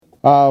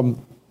We're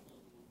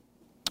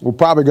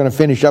probably going to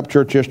finish up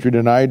church history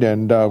tonight,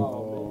 and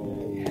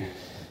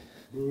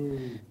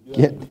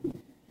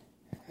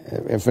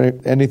if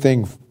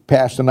anything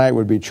past tonight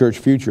would be church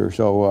future,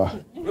 so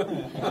I'll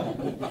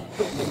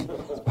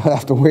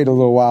have to wait a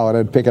little while and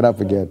then pick it up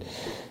again.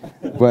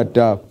 But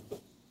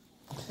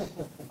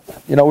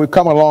we've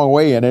come a long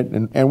way in it,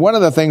 and one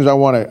of the things I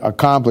want to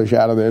accomplish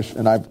out of this,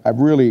 and I've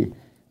really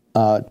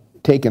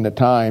taken the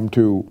time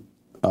to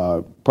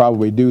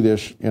probably do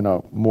this in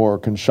a more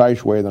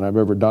concise way than I've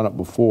ever done it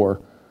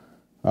before.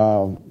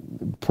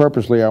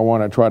 Purposely, I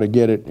want to try to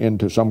get it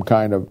into some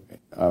kind of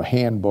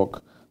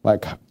handbook,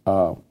 like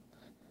the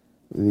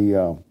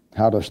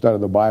How to Study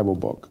the Bible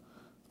book.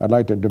 I'd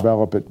like to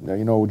develop it.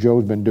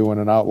 Joe's been doing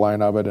an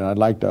outline of it, and I'd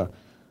like to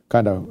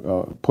kind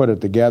of put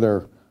it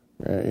together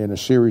in a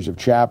series of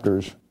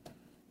chapters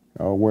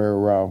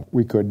where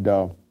we could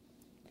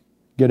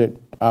get it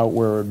out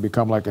where it would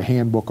become like a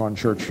handbook on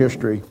church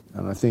history.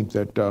 And I think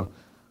that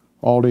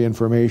all the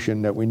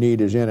information that we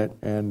need is in it.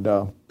 And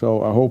so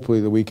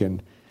hopefully that we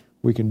can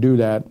do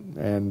that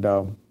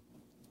and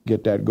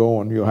get that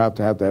going. You'll have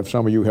to have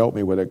some of you help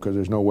me with it, because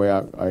there's no way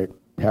I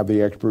have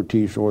the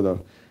expertise or the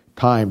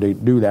time to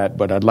do that.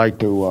 But I'd like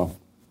to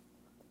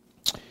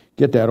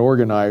get that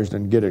organized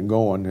and get it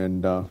going.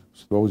 And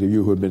those of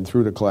you who have been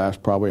through the class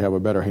probably have a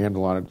better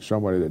handle on it than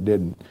somebody that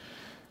didn't.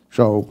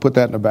 So put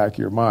that in the back of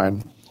your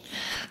mind.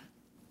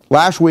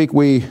 Last week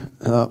we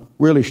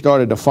really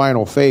started the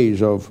final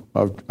phase of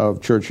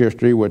church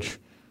history, which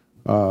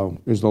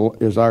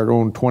is our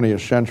own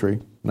 20th century.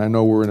 And I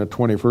know we're in the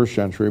 21st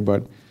century,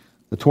 but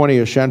the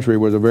 20th century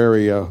was a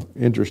very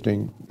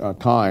interesting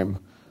time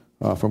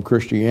from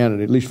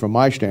Christianity, at least from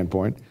my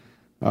standpoint.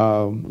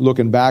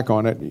 Looking back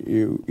on it,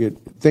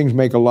 things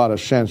make a lot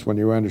of sense when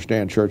you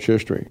understand church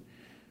history.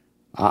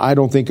 I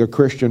don't think a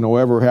Christian will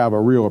ever have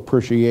a real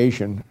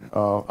appreciation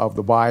of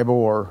the Bible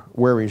or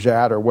where he's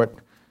at or what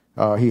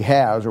he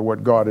has or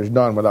what God has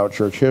done without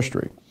church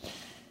history.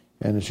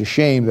 And it's a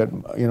shame that,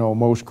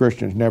 most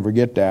Christians never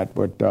get that.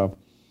 But,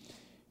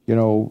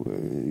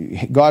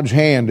 God's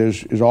hand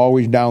is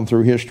always down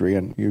through history.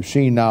 And you've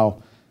seen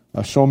now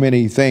so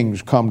many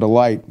things come to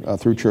light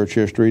through church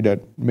history that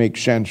make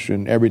sense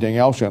in everything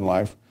else in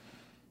life.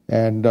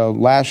 And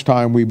last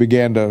time we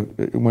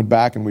went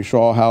back and we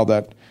saw how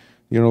that,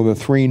 the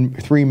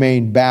three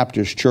main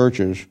Baptist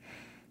churches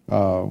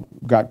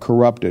got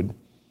corrupted.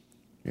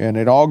 And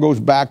it all goes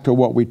back to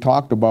what we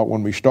talked about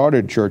when we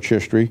started church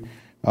history,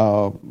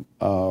 about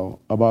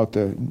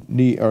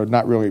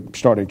not really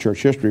starting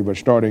church history, but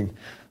starting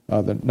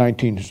the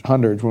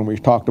 1900s, when we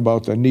talked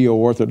about the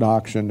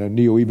neo-Orthodox and the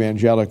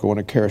neo-evangelical and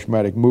the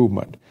charismatic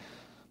movement.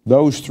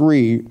 Those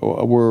three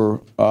were,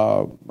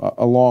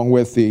 along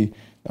with the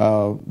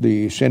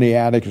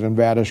Sinaiticus and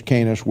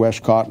Vaticanus,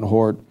 Westcott and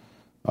Hort,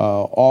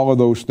 all of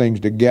those things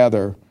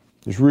together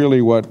is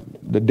really what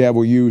the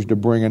devil used to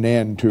bring an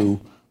end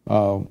to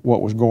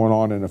what was going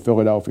on in the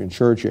Philadelphian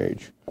church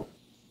age.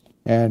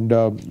 And,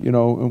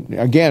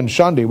 again,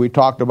 Sunday we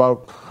talked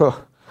about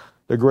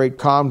the great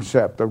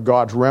concept of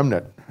God's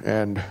remnant.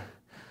 And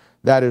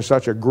that is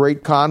such a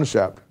great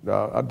concept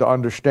to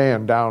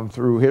understand down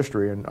through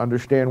history and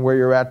understand where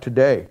you're at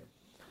today.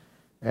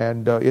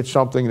 And it's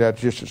something that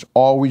just has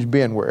always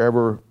been,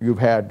 wherever you've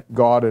had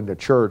God in the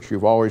church,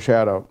 you've always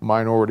had a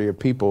minority of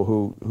people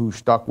who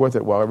stuck with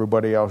it while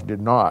everybody else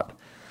did not.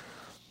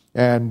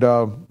 And,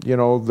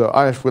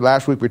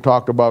 last week we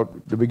talked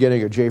about the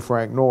beginning of J.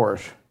 Frank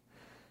Norris.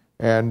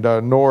 And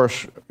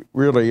Norris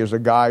really is a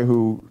guy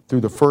who,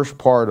 through the first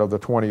part of the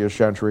 20th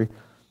century,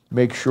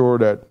 makes sure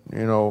that,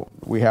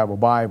 we have a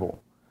Bible.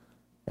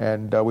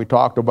 And we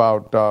talked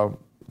about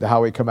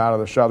how he came out of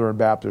the Southern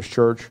Baptist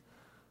Church.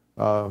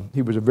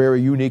 He was a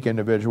very unique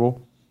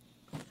individual.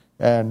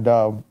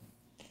 And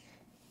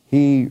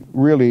he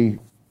really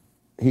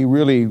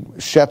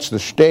sets the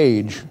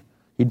stage.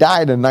 He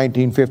died in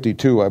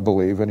 1952, I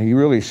believe, and he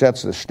really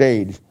sets the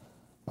stage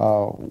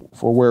for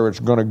where it's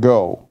going to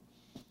go.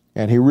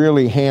 And he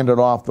really handed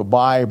off the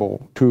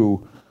Bible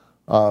to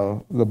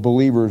the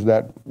believers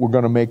that were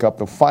going to make up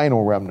the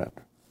final remnant.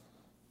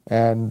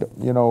 And,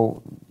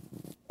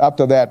 up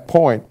to that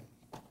point,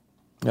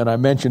 and I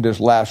mentioned this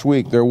last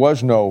week, there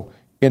was no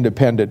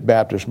independent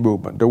Baptist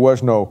movement. There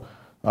was no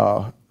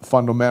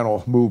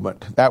fundamental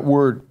movement. That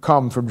word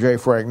comes from J.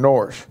 Frank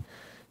Norris.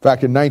 In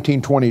fact, in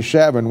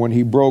 1927, when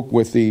he broke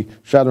with the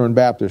Southern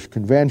Baptist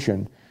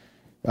Convention,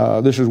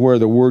 this is where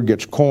the word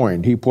gets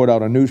coined. He put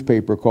out a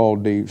newspaper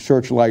called the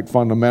Searchlight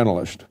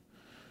Fundamentalist.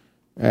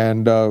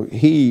 And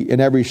he, in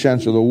every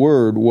sense of the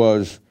word,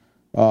 was,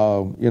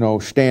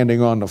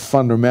 standing on the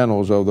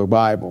fundamentals of the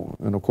Bible.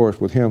 And, of course,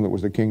 with him, it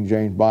was the King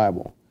James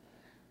Bible.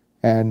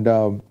 And,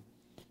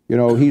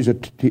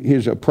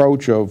 his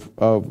approach of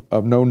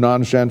no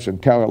nonsense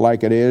and tell it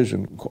like it is,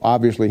 and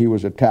obviously he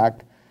was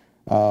attacked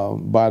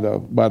by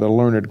the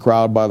learned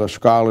crowd, by the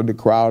scholarly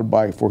crowd,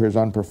 for his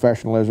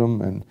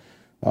unprofessionalism, and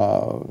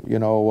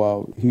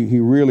he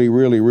really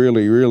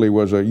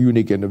was a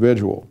unique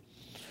individual.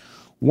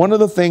 One of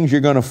the things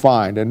you're going to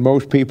find, and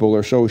most people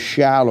are so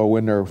shallow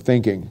in their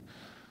thinking,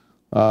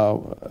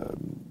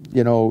 One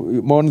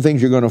of the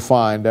things you're going to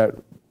find that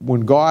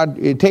when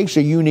it takes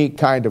a unique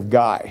kind of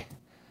guy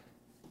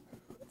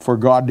for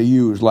God to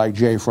use, like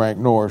J. Frank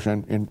Norris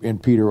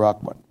and Peter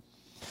Ruckman.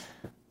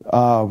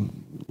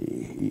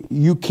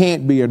 You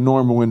can't be a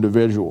normal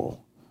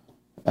individual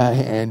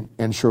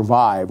and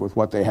survive with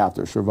what they have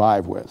to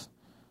survive with.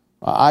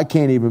 I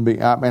can't even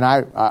be.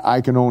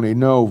 I can only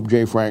know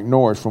J. Frank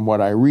Norris from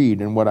what I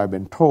read and what I've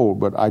been told,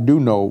 but I do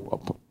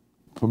know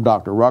from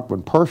Dr.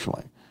 Ruckman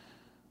personally.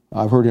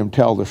 I've heard him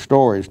tell the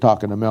stories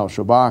talking to Mel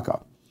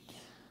Shabaka.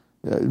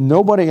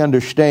 Nobody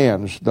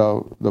understands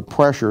the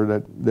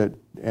pressure that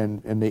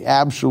and the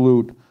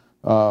absolute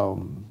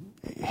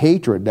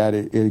hatred that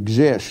it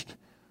exists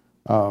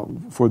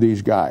for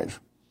these guys,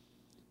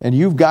 and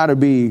you've got to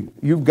be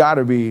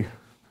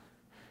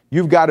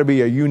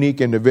a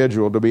unique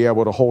individual to be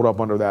able to hold up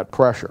under that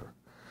pressure,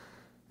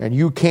 and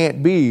you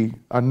can't be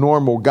a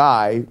normal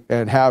guy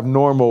and have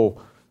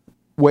normal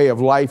way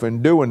of life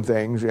and doing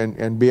things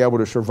and be able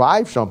to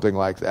survive something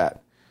like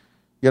that.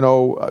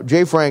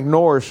 J. Frank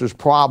Norris's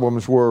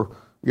problems were,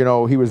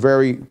 he was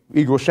very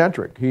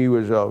egocentric. He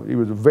was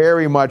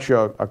very much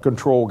a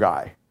control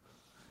guy,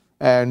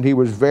 and he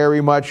was very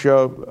much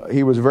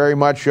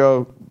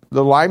the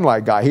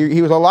limelight guy.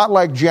 He was a lot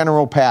like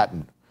General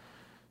Patton.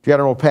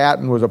 General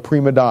Patton was a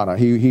prima donna.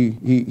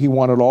 He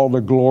wanted all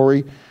the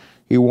glory.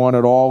 He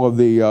wanted all of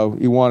the.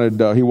 He wanted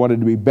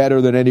to be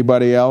better than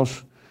anybody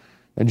else.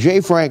 And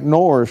J. Frank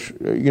Norris,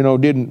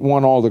 didn't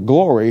want all the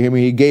glory. I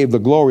mean, he gave the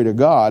glory to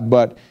God,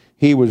 but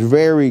he was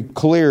very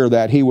clear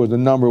that he was the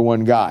number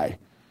one guy,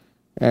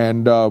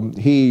 and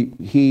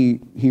he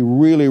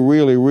really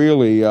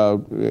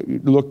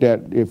looked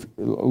at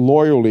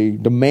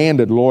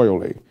demanded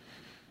loyalty,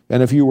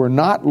 and if you were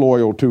not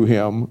loyal to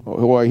him,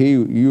 well,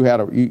 you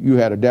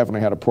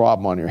definitely had a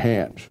problem on your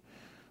hands.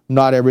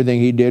 Not everything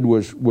he did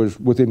was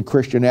within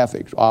Christian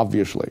ethics,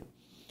 obviously,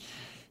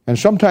 and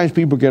sometimes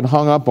people get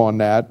hung up on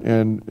that,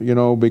 and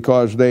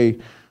because they.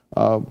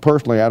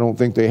 Personally, I don't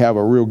think they have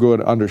a real good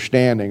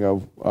understanding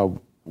of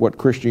what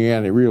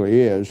Christianity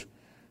really is,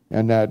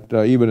 and that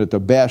even at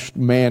the best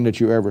man that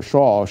you ever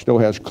saw still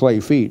has clay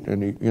feet,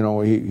 and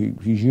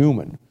he's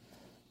human.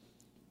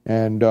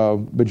 And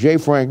but J.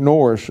 Frank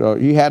Norris,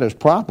 he had his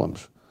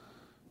problems,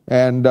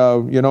 and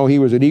he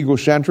was an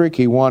egocentric.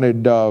 He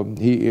wanted,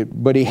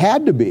 but he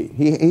had to be.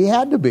 He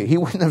had to be. He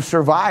wouldn't have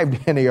survived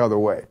any other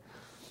way.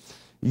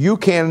 You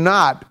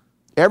cannot.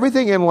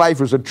 Everything in life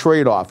is a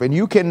trade-off, and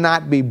you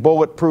cannot be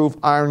bulletproof,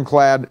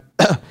 ironclad,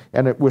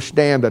 and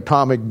withstand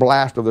atomic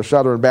blast of the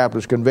Southern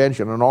Baptist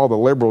Convention and all the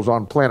liberals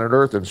on planet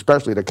Earth, and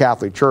especially the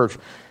Catholic Church,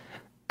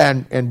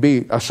 and be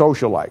a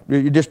socialite.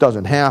 It just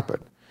doesn't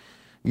happen.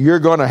 You're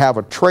going to have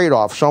a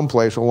trade-off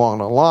someplace along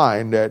the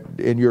line that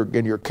in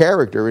your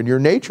character, in your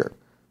nature,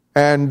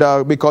 and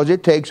because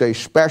it takes a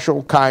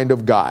special kind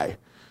of guy.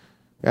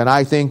 And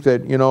I think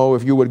that,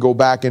 if you would go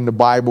back into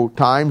Bible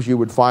times, you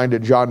would find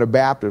that John the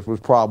Baptist was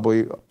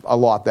probably a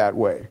lot that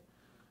way.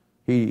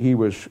 He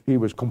was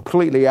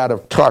completely out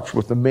of touch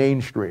with the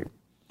mainstream,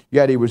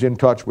 yet he was in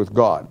touch with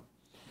God.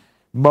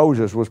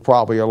 Moses was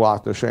probably a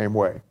lot the same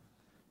way.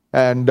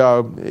 And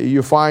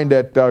you find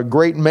that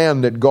great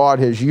men that God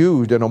has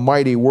used in a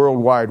mighty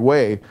worldwide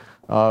way,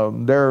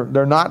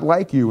 they're not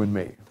like you and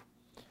me.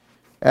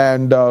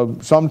 And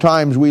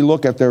sometimes we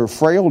look at their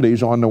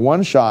frailties on the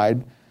one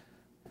side,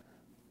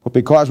 but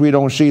because we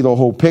don't see the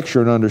whole picture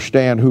and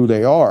understand who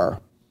they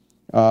are,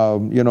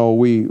 we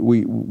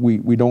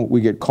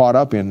get caught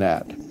up in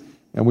that,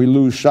 and we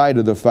lose sight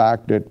of the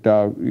fact that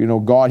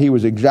God, he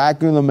was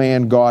exactly the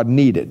man God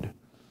needed,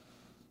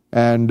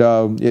 and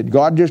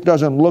God just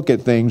doesn't look at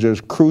things as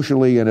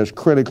crucially and as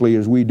critically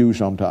as we do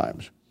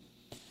sometimes.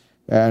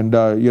 And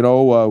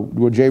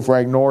with J.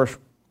 Frank Norris,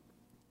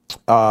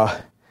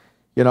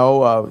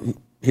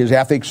 his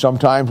ethics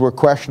sometimes were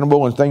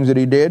questionable in things that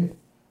he did.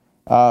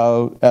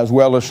 As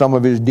well as some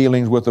of his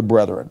dealings with the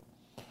brethren.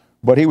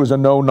 But he was a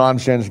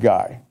no-nonsense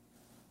guy.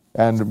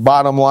 And the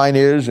bottom line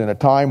is, in a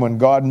time when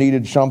God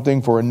needed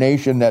something for a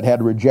nation that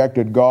had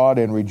rejected God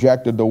and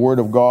rejected the Word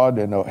of God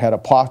and had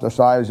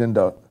apostatized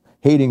into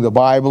hating the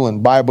Bible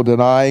and Bible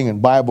denying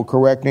and Bible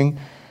correcting,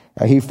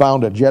 he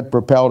found a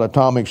jet-propelled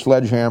atomic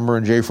sledgehammer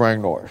in J.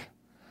 Frank Norris.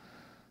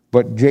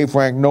 But J.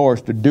 Frank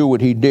Norris, to do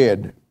what he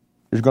did,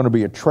 is going to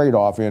be a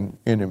trade-off in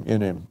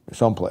him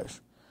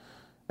someplace.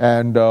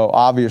 And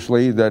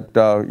obviously that,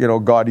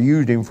 God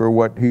used him for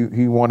what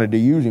he wanted to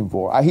use him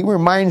for. He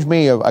reminds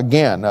me of,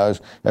 again,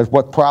 as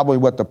what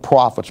the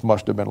prophets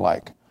must have been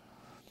like.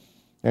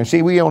 And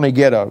see, we only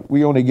get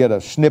a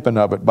snippet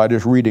of it by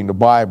just reading the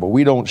Bible.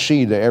 We don't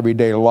see the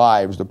everyday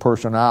lives, the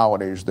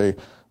personalities, the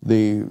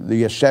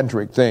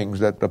eccentric things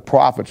that the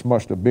prophets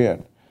must have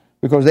been.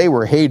 Because they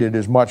were hated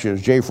as much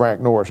as J.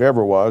 Frank Norris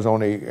ever was,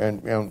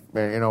 and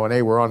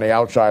they were on the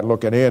outside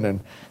looking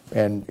in,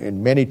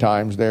 and many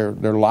times their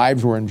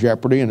lives were in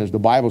jeopardy, and as the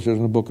Bible says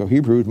in the book of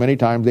Hebrews, many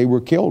times they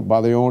were killed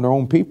by their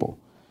own people.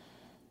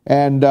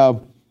 And,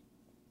 from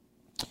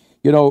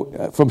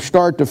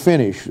start to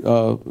finish,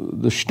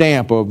 the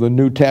stamp of the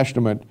New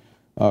Testament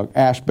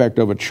aspect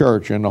of a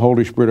church, and the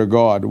Holy Spirit of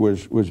God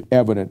was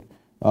evident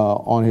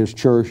on his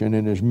church and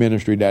in his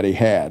ministry that he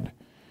had.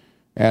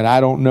 And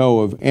I don't know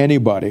of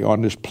anybody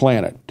on this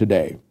planet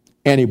today,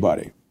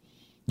 anybody,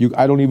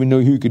 I don't even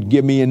know who could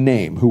give me a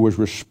name, who was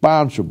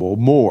responsible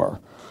more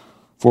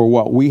for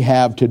what we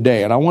have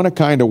today. And I want to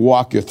kind of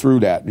walk you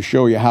through that to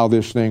show you how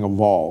this thing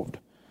evolved.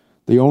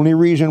 The only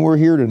reason we're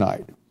here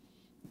tonight,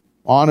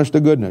 honest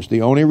to goodness,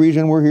 the only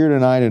reason we're here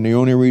tonight and the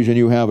only reason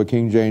you have a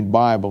King James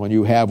Bible and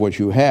you have what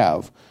you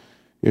have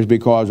is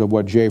because of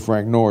what J.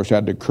 Frank Norris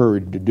had the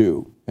courage to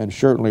do. And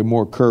certainly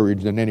more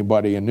courage than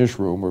anybody in this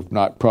room, or if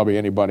not probably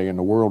anybody in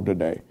the world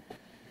today.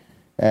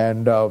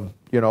 And,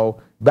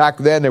 back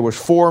then there was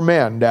 4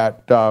 men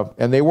that,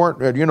 and they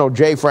weren't,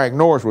 J. Frank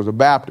Norris was a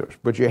Baptist,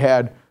 but you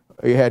had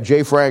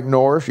J. Frank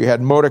Norris, you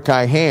had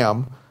Mordecai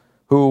Ham,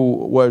 who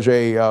was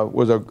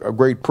a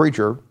great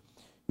preacher.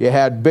 You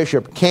had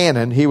Bishop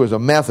Cannon, he was a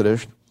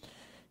Methodist,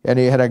 and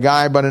he had a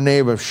guy by the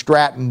name of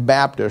Stratton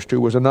Baptist,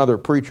 who was another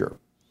preacher.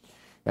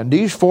 And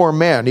these 4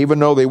 men, even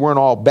though they weren't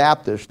all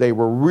Baptists, they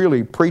were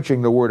really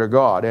preaching the Word of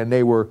God, and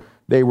they were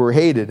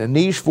hated. And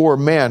these 4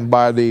 men,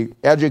 by the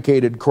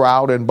educated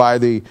crowd and by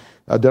the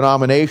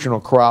denominational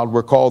crowd,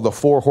 were called the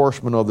 4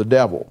 horsemen of the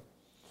devil.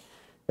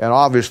 And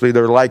obviously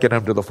they're likening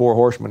them to the 4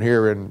 horsemen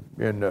here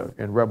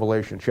in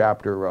Revelation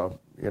chapter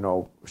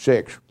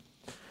 6.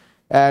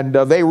 And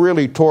they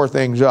really tore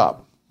things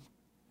up.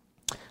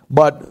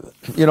 But,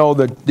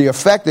 the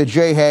effect that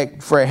J.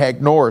 Frank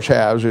Norris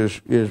has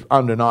is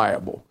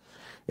undeniable.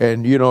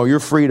 And, you're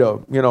free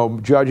to,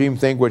 judge him,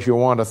 think what you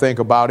want to think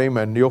about him,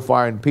 and you'll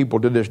find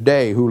people to this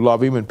day who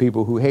love him and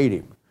people who hate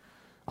him.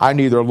 I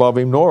neither love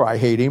him nor I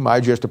hate him. I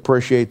just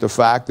appreciate the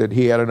fact that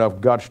he had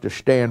enough guts to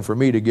stand for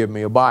me to give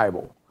me a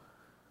Bible.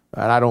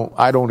 And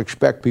I don't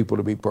expect people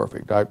to be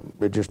perfect.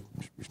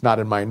 It's not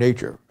in my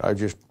nature.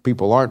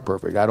 People aren't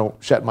perfect. I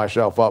don't set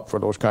myself up for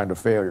those kind of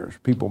failures.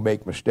 People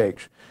make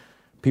mistakes.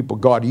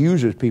 God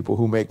uses people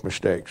who make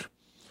mistakes.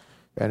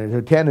 And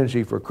there's a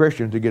tendency for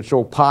Christians to get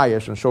so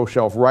pious and so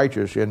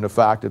self-righteous in the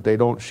fact that they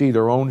don't see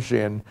their own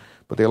sin,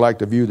 but they like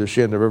to view the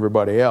sin of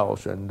everybody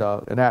else. And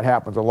that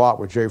happens a lot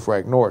with J.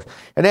 Frank Norris.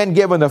 And then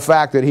given the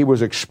fact that he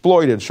was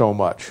exploited so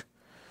much,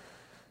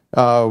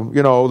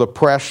 the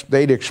press,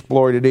 they'd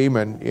exploited him,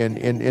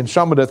 and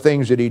some of the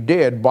things that he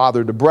did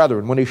bothered the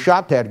brethren. When he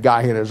shot that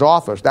guy in his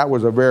office, that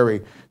was a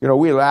very,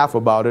 we laugh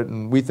about it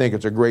and we think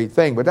it's a great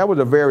thing, but that was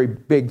a very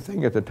big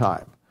thing at the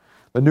time.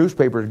 The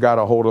newspapers got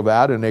a hold of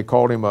that, and they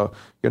called him a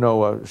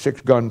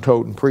 6-gun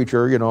toting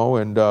preacher,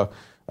 and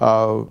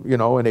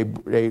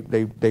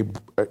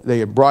they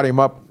had brought him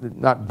up,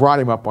 not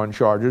brought him up on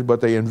charges, but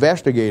they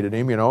investigated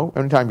him.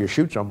 Anytime you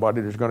shoot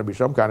somebody, there's going to be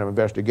some kind of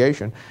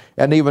investigation.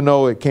 And even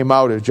though it came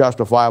out as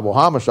justifiable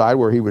homicide,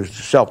 where he was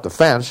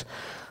self-defense,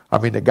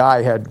 the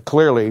guy had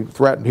clearly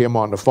threatened him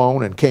on the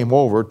phone and came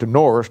over to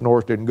Norris.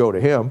 Norris didn't go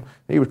to him.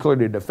 He was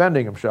clearly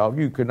defending himself.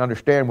 You can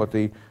understand what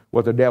the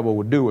devil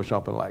would do with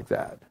something like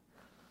that.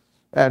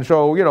 And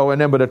so, and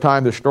then by the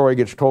time the story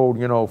gets told,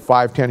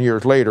 5-10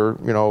 years later,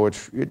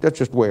 that's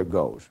just the way it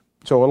goes.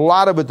 So a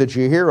lot of it that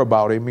you hear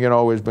about him,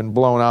 has been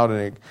blown out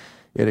and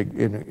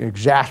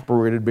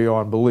exasperated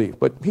beyond belief.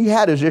 But he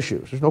had his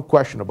issues. There's no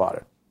question about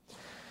it.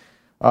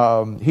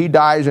 He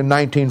dies in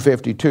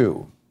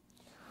 1952.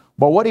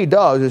 But what he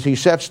does is he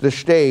sets the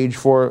stage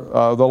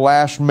for the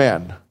last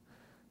men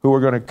who are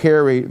going to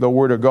carry the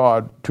Word of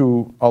God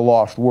to a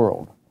lost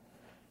world.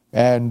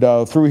 And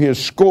through his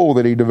school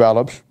that he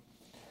develops,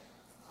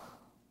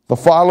 the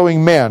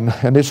following men,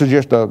 and this is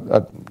just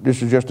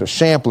a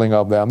sampling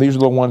of them. These are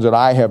the ones that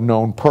I have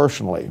known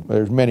personally.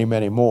 There's many,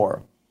 many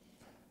more.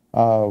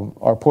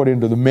 Are put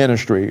into the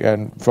ministry,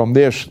 and from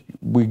this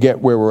we get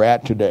where we're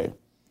at today.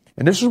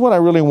 And this is what I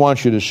really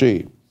want you to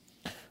see.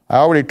 I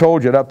already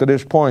told you that up to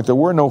this point there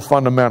were no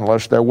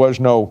fundamentalists. There was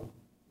no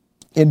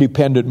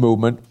independent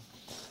movement.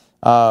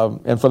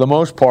 And for the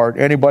most part,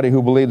 anybody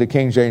who believed the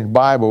King James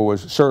Bible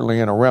was certainly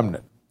in a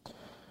remnant.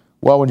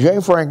 Well, when J.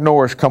 Frank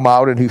Norris come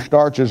out and he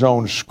starts his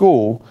own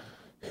school,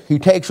 he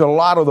takes a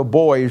lot of the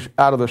boys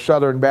out of the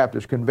Southern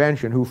Baptist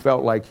Convention who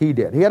felt like he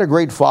did. He had a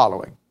great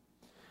following.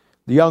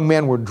 The young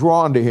men were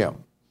drawn to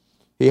him.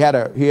 He had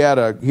a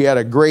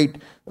great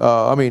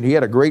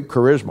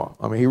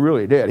charisma. He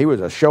really did. He was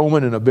a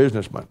showman and a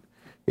businessman.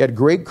 He had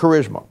great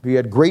charisma. He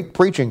had great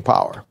preaching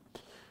power.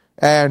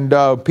 And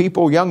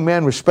people, young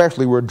men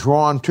especially, were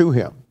drawn to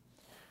him.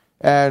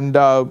 And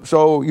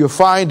so you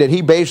find that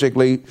he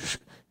basically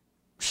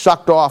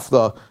sucked off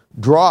the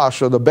dross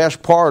or the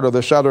best part of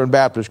the Southern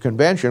Baptist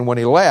Convention when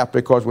he left,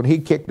 because when he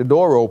kicked the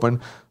door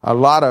open, a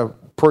lot of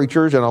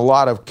preachers and a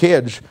lot of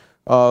kids,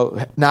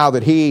 now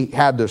that he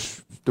had the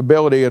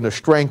stability and the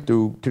strength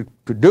to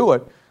do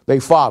it,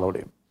 they followed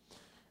him.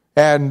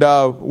 And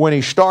when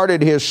he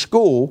started his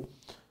school,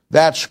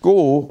 that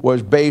school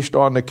was based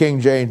on the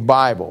King James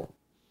Bible.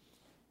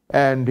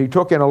 And he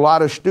took in a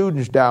lot of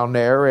students down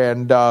there,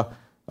 and some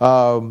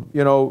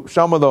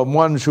of the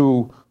ones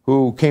who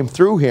came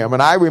through him.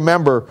 And I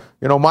remember,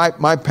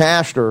 my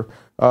pastor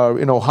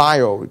in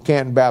Ohio,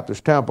 Canton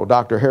Baptist Temple,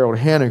 Dr. Harold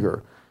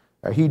Henniger,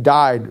 He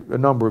died a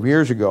number of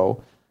years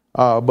ago.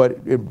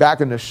 But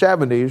back in the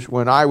 70s,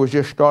 when I was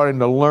just starting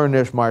to learn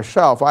this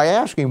myself, I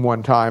asked him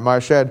one time, I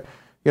said,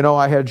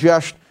 I had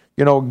just,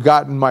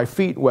 gotten my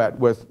feet wet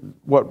with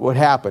what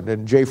happened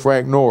in J.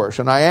 Frank Norris.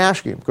 And I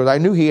asked him, because I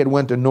knew he had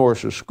went to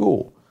Norris's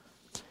school.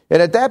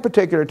 And at that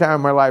particular time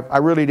in my life, I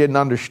really didn't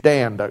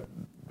understand the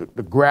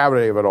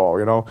gravity of it all,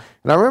 And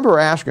I remember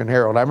asking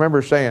Harold, I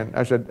remember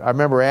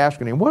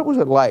asking him, what was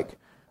it like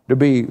to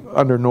be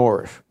under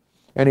Norris?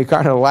 And he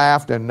kind of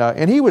laughed,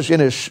 and he was in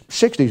his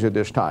 60s at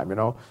this time,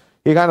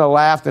 He kind of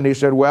laughed, and he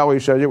said,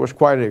 it was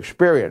quite an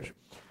experience.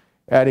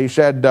 And he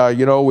said,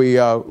 we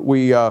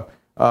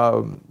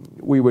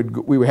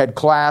had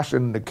class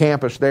in the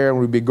campus there, and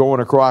we'd be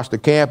going across the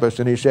campus.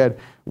 And he said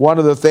one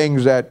of the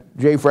things that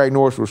J. Frank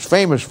Norris was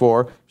famous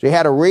for is he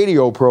had a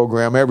radio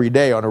program every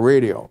day on the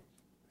radio.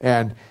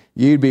 And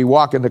you'd be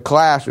walking to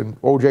class, and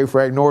old J.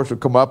 Frank Norris would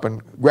come up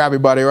and grab you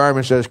by the arm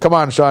and says, "Come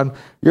on, son,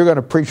 you're going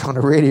to preach on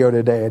the radio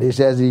today." And he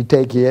says he'd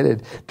take you in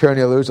and turn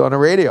you loose on the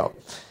radio.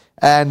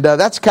 And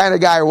that's the kind of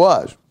guy he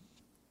was.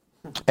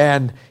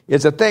 And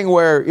it's a thing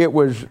where it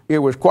was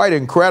quite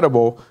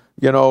incredible,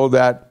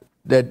 that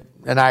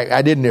and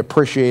I didn't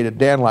appreciate it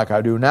then like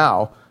I do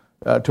now,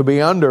 to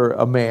be under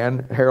a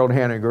man, Harold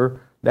Henninger,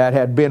 that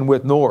had been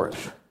with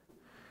Norris.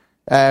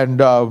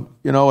 And, at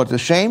the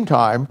same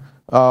time,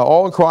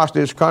 all across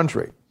this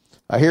country,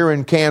 here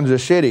in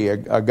Kansas City,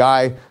 a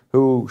guy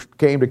who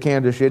came to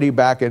Kansas City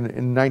back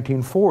in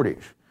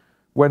 1940s,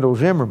 Wendell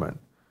Zimmerman.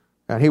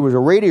 And he was a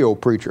radio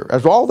preacher,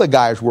 as all the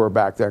guys were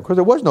back then, because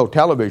there was no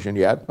television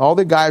yet. All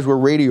the guys were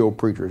radio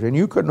preachers, and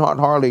you could not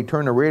hardly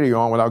turn the radio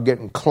on without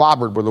getting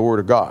clobbered with the Word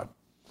of God.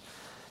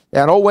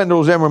 And old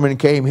Wendell Zimmerman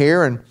came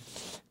here, and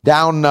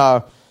down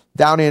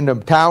into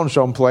town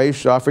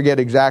someplace, I forget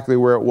exactly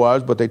where it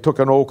was, but they took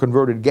an old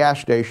converted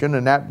gas station,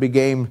 and that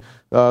became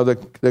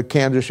the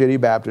Kansas City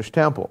Baptist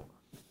Temple.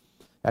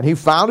 And he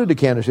founded the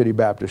Kansas City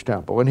Baptist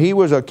Temple, and he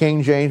was a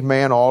King James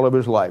man all of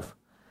his life.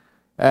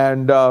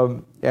 And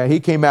he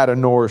came out of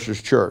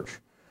Norris's church.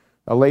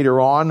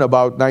 Later on,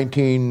 about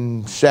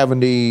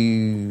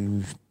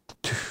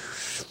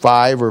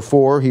 1975 or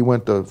 4, he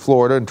went to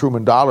Florida, and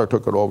Truman Dollar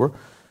took it over.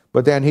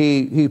 But then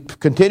he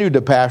continued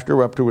to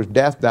pastor up to his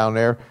death down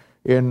there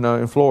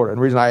in Florida. And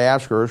the reason I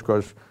ask her is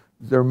because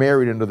they're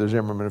married into the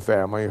Zimmerman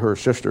family, her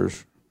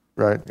sisters,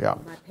 right? Yeah.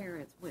 My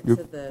parents went to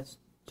the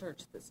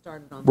church that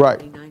started on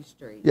 39th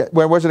Street. Yeah,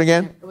 where was it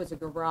again? It was a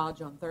garage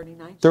on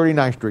 39th Street.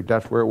 39th Street,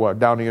 that's where it was,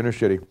 down the inner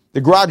city.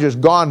 The garage is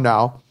gone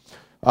now.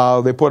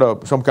 They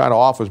put some kind of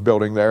office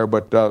building there,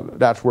 but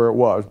that's where it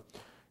was.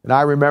 And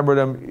I remember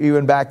them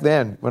even back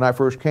then, when I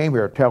first came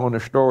here, telling the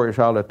stories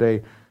how that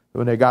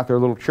when they got their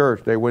little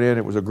church, they went in,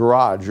 it was a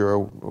garage or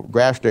a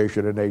gas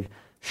station, and they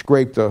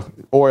scraped the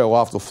oil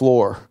off the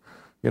floor,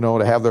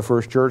 to have their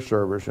first church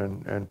service,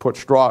 and put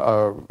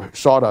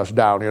sawdust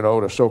down,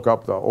 to soak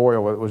up the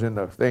oil that was in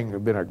the thing. It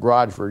had been a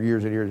garage for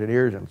years and years and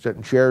years, and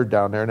sitting chairs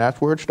down there, and that's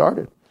where it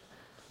started.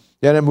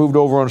 Then it moved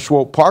over on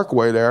Swope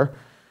Parkway there.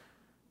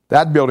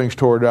 That building's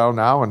tore down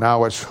now, and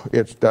now it's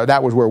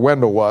that was where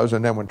Wendell was,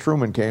 and then when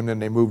Truman came, then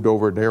they moved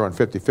over there on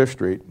 55th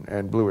Street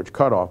and Blue Ridge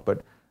Cutoff.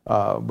 But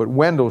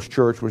Wendell's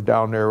church was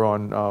down there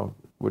on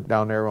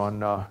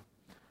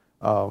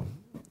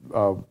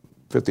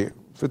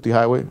 50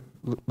 Highway.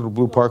 Little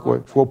Blue Parkway,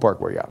 Swope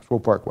Parkway, yeah,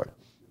 Swope Parkway.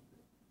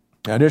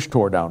 And it's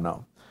tore down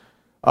now.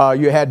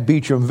 You had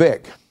Beecham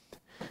Vic.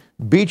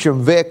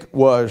 Beecham Vic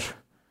was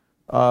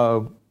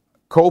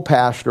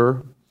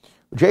co-pastor.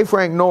 J.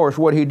 Frank Norris,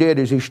 what he did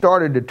is he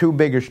started the two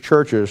biggest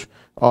churches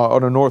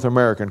on the North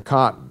American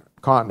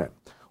continent.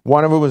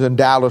 One of them was in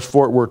Dallas,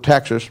 Fort Worth,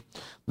 Texas.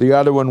 The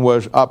other one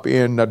was up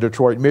in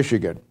Detroit,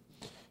 Michigan.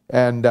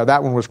 And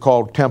that one was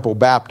called Temple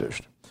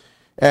Baptist.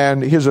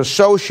 And his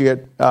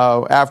associate,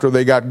 after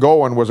they got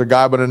going, was a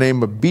guy by the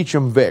name of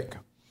Beecham Vic.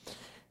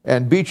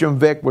 And Beecham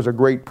Vic was a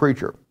great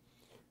preacher.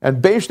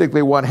 And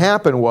basically what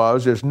happened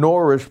is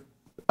Norris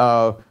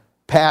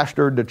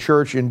pastored the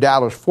church in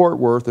Dallas, Fort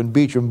Worth, and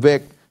Beecham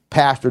Vic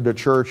pastored the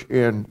church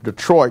in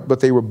Detroit, but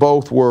they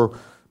both were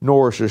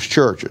Norris's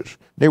churches.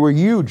 They were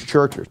huge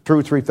churches,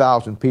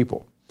 3,000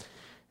 people.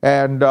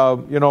 And,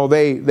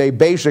 they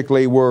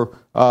basically were,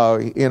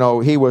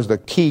 he was the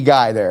key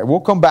guy there.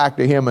 We'll come back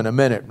to him in a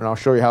minute, and I'll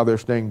show you how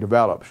this thing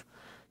develops.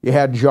 You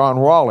had John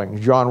Rawlings.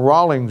 John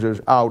Rawlings is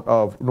out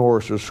of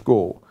Norris's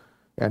school,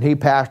 and he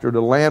pastored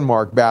the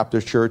Landmark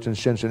Baptist Church in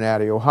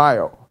Cincinnati,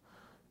 Ohio.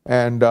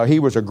 And he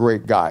was a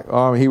great guy.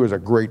 He was a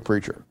great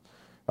preacher.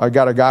 I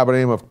got a guy by the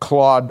name of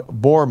Claude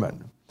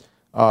Borman,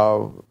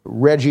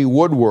 Reggie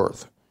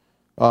Woodworth.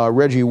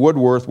 Reggie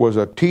Woodworth was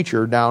a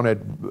teacher down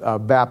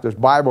at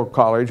Baptist Bible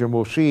College, and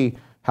we'll see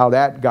how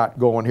that got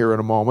going here in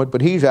a moment.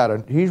 But he's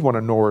one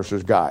of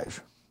Norris's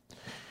guys.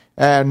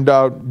 And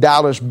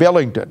Dallas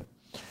Billington.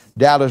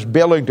 Dallas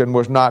Billington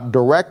was not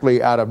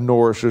directly out of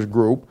Norris's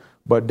group,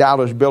 but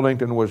Dallas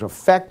Billington was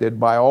affected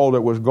by all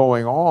that was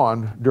going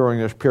on during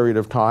this period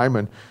of time.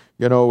 And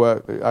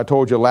I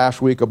told you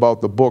last week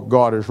about the book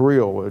God is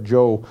Real.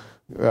 Joe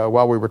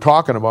while we were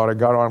talking about it,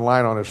 got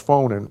online on his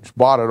phone and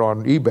bought it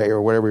on eBay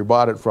or wherever he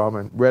bought it from,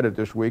 and read it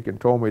this week and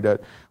told me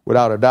that,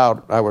 without a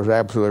doubt, I was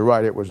absolutely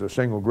right. It was the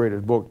single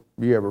greatest book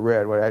you ever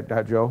read. What,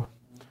 that, Joe?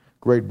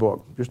 Great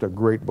book. Just a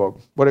great book.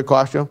 What did it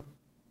cost you?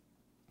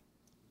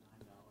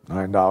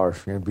 $9.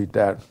 You can't beat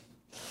that.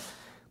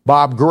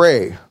 Bob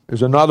Gray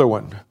is another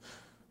one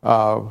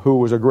who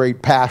was a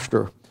great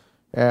pastor.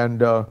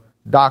 And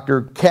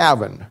Dr.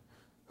 Cavan,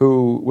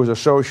 who was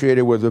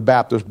associated with the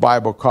Baptist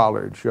Bible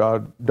College.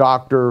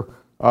 Dr.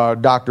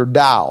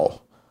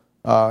 Dow.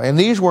 And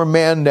these were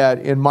men that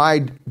in my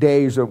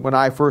days when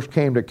I first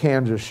came to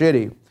Kansas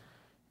City,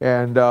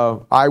 and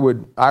I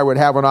would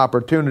have an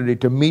opportunity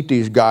to meet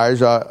these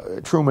guys.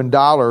 Truman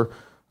Dollar,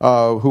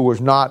 who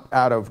was not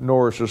out of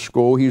Norris's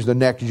school, he's the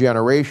next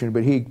generation,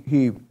 but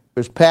he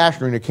was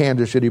pastoring the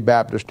Kansas City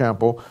Baptist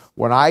Temple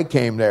when I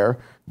came there,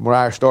 when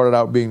I started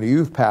out being the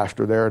youth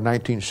pastor there in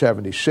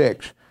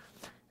 1976.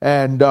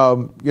 And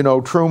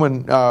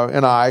Truman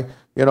and I,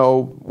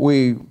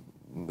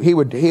 he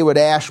would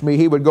ask me.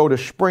 He would go to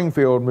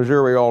Springfield,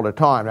 Missouri, all the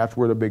time. That's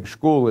where the big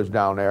school is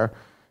down there,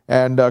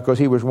 and because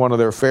he was one of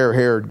their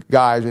fair-haired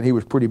guys, and he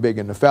was pretty big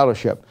in the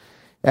fellowship.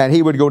 And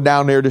he would go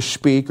down there to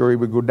speak, or he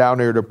would go down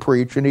there to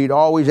preach, and he'd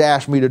always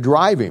ask me to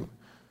drive him.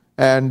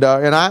 And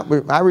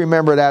I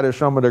remember that as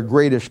some of the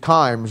greatest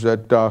times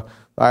that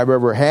I've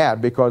ever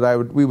had, because I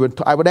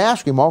would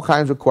ask him all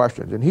kinds of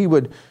questions, and he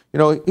would.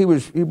 He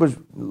was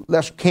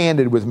less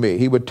candid with me.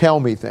 He would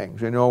tell me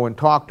things, and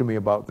talk to me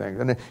about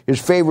things. And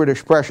his favorite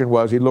expression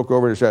was, he'd look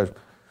over and says, "If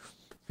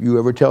you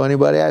ever tell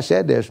anybody I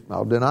said this,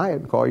 I'll deny it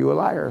and call you a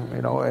liar."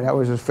 And that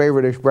was his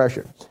favorite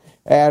expression.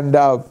 And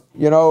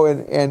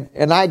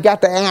and I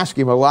got to ask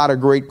him a lot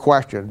of great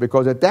questions,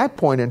 because at that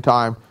point in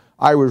time,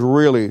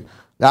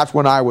 that's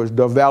when I was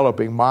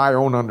developing my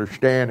own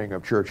understanding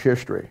of church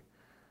history.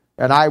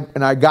 And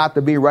I got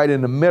to be right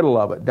in the middle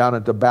of it down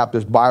at the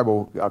Baptist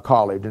Bible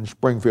College in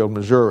Springfield,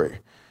 Missouri.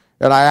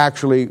 And I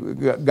actually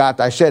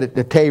I sat at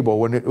the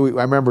table I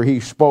remember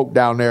he spoke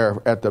down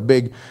there at the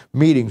big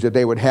meetings that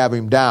they would have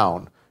him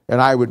down.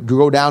 And I would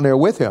go down there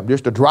with him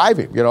just to drive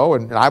him,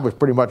 and I was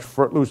pretty much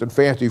footloose and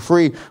fancy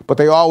free, but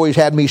they always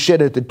had me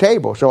sit at the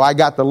table. So I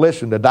got to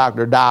listen to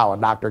Dr. Dow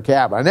and Dr.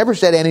 Cavan. I never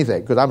said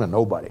anything because I'm a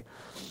nobody.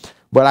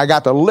 But I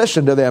got to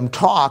listen to them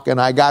talk,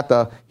 and I got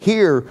to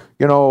hear,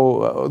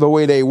 the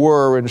way they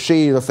were and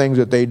see the things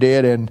that they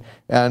did, and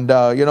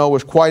it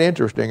was quite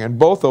interesting. And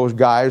both those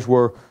guys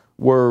were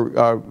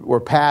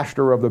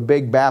pastor of the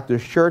big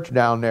Baptist church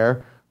down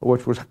there,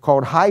 which was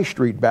called High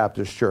Street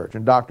Baptist Church.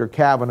 And Dr.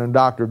 Cavan and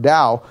Dr.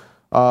 Dow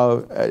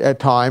at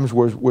times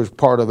was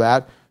part of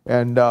that,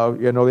 and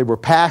they were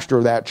pastor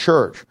of that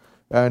church,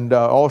 and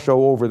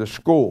also over the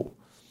school.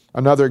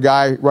 Another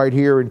guy right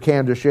here in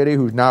Kansas City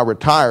who's now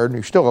retired, and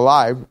he's still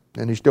alive,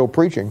 and he's still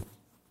preaching,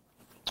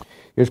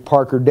 is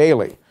Parker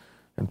Daly.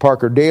 And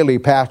Parker Daly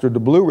pastored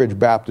the Blue Ridge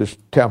Baptist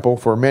Temple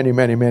for many,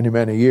 many, many,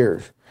 many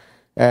years.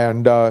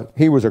 And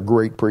he was a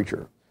great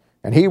preacher.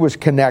 And he was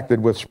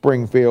connected with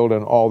Springfield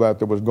and all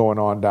that was going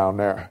on down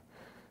there.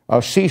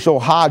 Cecil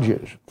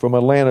Hodges from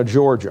Atlanta,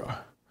 Georgia.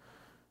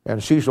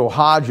 And Cecil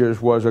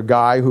Hodges was a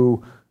guy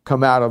who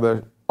come out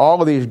of all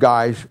of these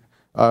guys.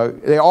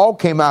 They all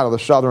came out of the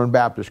Southern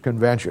Baptist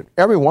Convention,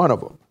 every one of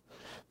them.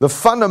 The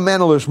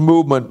fundamentalist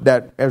movement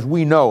that, as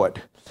we know it,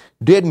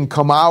 didn't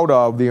come out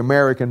of the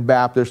American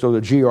Baptist or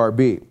the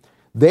GRB.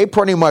 They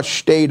pretty much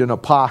stayed in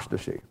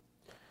apostasy.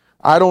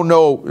 I don't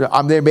know,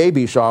 there may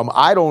be some,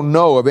 I don't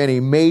know of any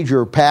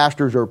major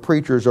pastors or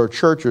preachers or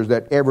churches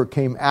that ever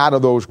came out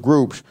of those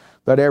groups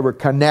that ever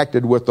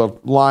connected with the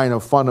line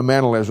of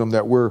fundamentalism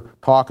that we're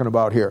talking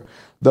about here.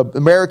 The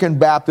American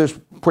Baptists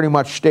pretty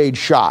much stayed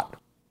shot.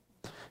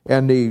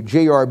 And the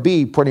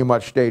JRB pretty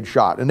much stayed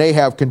shot. And they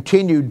have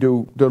continued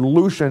to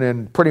loosen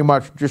and pretty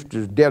much just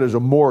as dead as a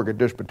morgue at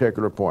this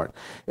particular point.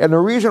 And the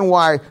reason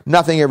why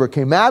nothing ever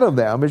came out of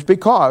them is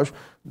because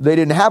they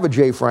didn't have a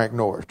J. Frank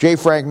Norris. J.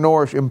 Frank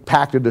Norris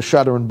impacted the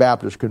Southern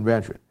Baptist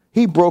Convention.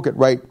 He broke it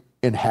right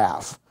in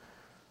half.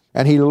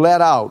 And he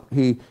let out,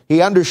 he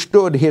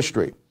understood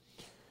history.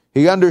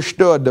 He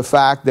understood the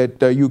fact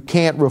that you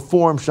can't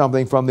reform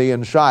something from the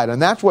inside. And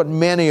that's what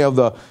many of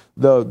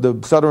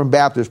the Southern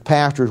Baptist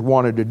pastors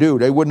wanted to do.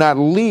 They would not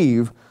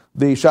leave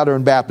the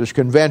Southern Baptist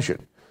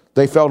Convention.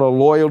 They felt a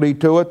loyalty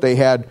to it. They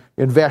had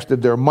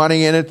invested their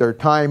money in it, their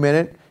time in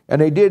it, and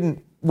they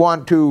didn't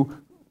want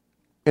to,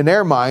 in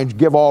their minds,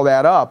 give all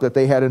that up that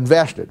they had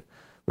invested.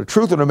 The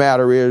truth of the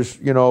matter is,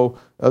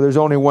 there's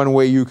only one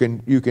way you can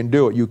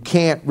do it. You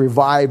can't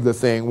revive the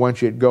thing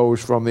once it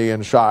goes from the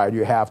inside.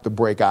 You have to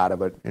break out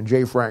of it. And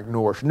J. Frank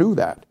Norris knew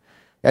that.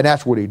 And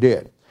that's what he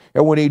did.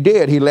 And when he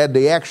did, he led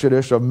the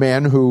exodus of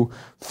men who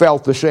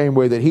felt the same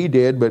way that he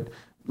did, but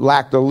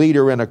lacked a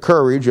leader and a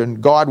courage,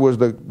 and God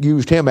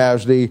used him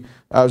as the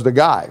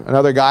guy.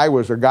 Another guy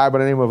was a guy by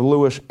the name of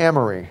Lewis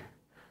Emery,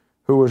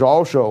 who was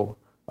also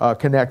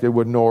connected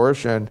with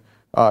Norris, and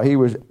he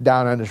was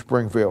down in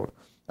Springfield.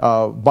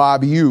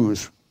 Bob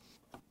Hughes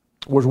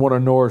was one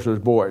of Norris's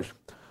boys.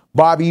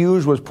 Bob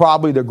Hughes was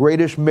probably the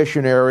greatest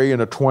missionary in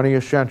the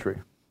 20th century.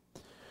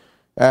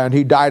 And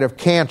he died of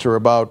cancer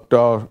about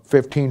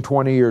 15,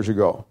 20 years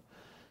ago.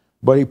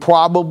 But he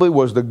probably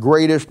was the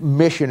greatest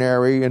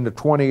missionary in the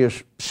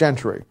 20th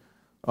century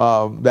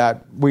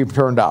that we've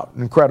turned out.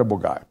 An incredible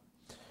guy.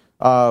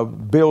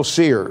 Bill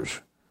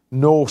Sears,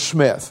 Noel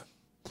Smith.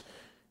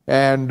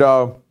 And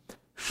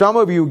some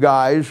of you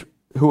guys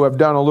who have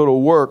done a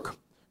little work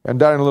and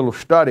done a little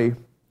study,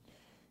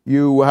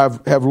 you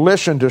have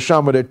listened to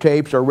some of the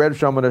tapes or read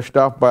some of the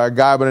stuff by a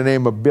guy by the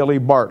name of Billy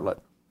Bartlett.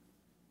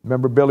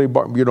 Remember Billy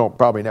Bartlett? You don't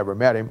probably never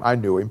met him. I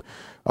knew him.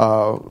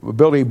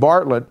 Billy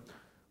Bartlett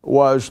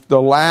was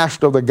the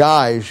last of the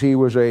guys. He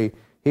was the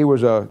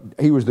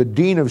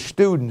dean of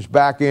students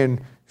back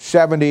in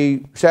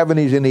 70s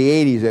and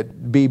the 80s at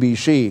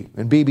BBC.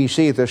 And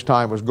BBC at this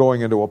time was going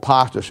into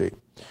apostasy.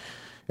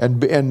 And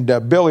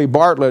Billy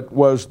Bartlett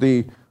was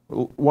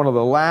one of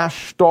the last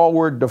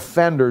stalwart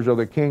defenders of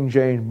the King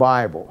James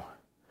Bible.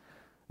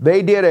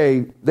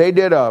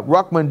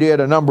 Ruckman did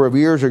a number of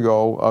years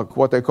ago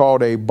what they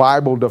called a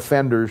Bible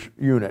Defenders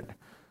Unit,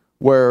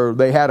 where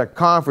they had a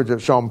conference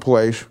at some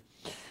place,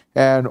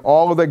 and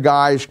all of the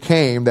guys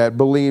came that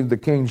believed the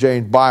King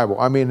James Bible.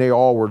 I mean, they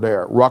all were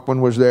there.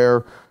 Ruckman was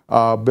there.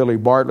 Billy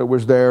Bartlett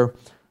was there.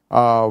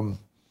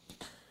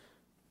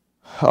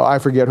 I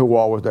forget who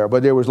all was there,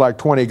 but there was like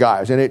 20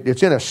 guys, and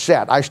it's in a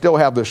set. I still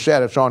have the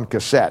set. It's on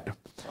cassette.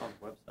 It's on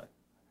the website.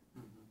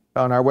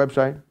 On our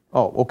website?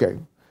 Oh, okay.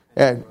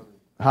 And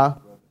huh?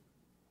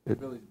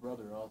 Billy's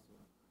brother also.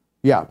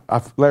 Yeah,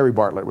 Larry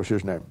Bartlett was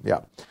his name. Yeah,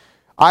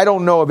 I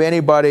don't know of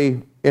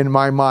anybody in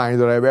my mind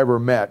that I've ever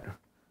met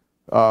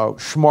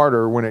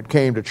smarter when it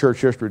came to church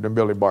history than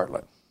Billy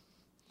Bartlett.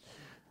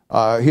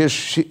 His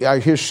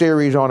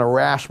series on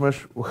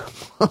Erasmus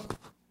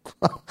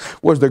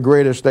was the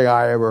greatest thing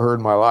I ever heard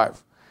in my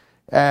life.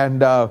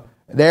 And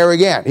there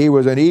again, he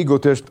was an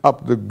egotist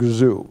up the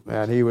gazoo,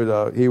 and he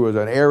was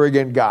an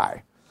arrogant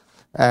guy.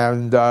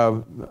 And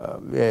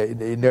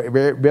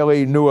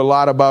Billy knew a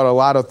lot about a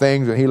lot of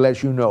things, and he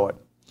lets you know it.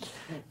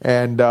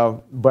 And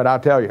but I'll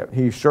tell you,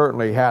 he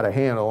certainly had a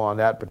handle on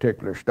that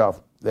particular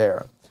stuff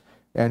there.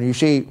 And you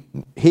see,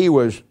 he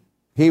was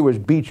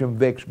Beecham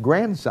Vick's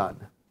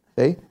grandson.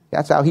 See,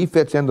 that's how he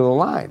fits into the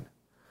line.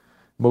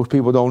 Most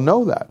people don't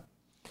know that.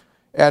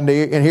 And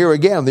here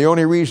again, the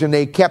only reason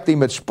they kept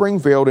him at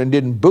Springfield and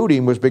didn't boot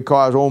him was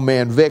because old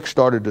man Vick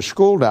started the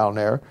school down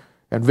there,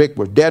 and Vick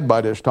was dead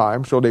by this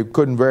time, so they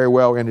couldn't very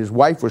well, and his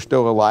wife was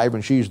still alive,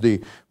 and she's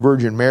the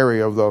Virgin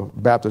Mary of the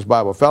Baptist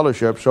Bible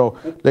Fellowship, so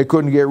they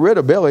couldn't get rid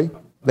of Billy.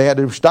 They had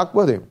to be stuck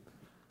with him.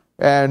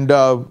 And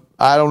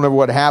I don't know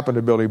what happened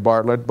to Billy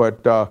Bartlett,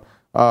 but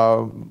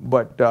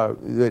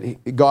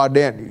God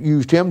then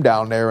used him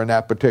down there in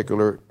that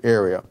particular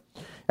area.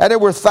 And there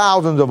were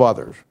thousands of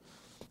others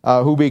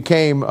who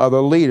became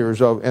the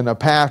leaders and the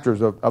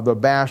pastors of the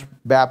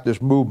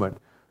Baptist movement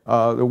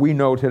that we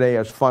know today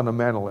as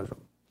fundamentalism.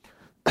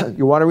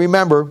 You want to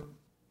remember,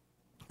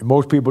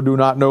 most people do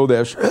not know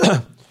this,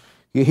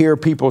 you hear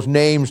people's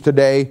names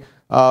today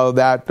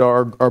that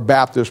are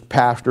Baptist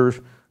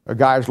pastors,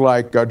 guys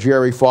like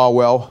Jerry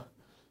Falwell,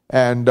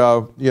 and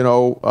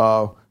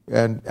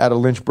and out of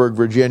Lynchburg,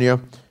 Virginia,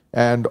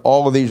 and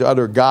all of these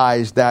other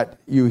guys that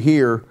you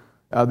hear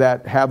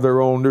that have their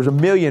own. There's 1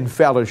 million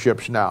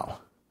fellowships now.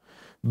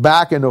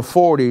 Back in the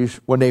 40s,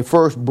 when they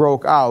first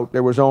broke out,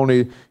 there was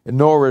only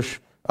Norris,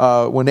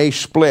 when they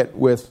split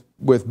with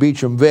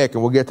Beecham Vick,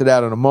 and we'll get to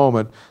that in a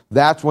moment,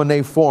 that's when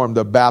they formed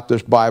the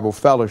Baptist Bible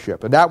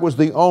Fellowship. And that was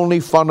the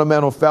only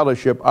fundamental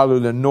fellowship other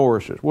than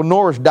Norris's. Well,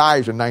 Norris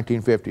dies in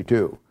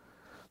 1952.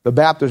 The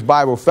Baptist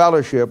Bible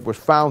Fellowship was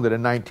founded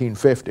in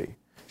 1950,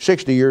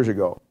 60 years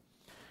ago.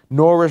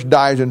 Norris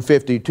dies in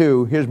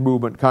 52. His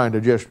movement kind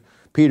of just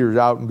peters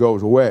out and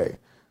goes away.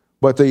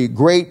 But the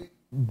great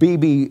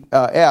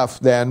BBF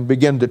then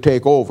began to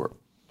take over.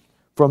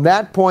 From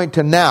that point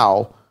to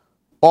now,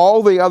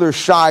 all the other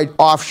side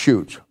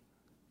offshoots,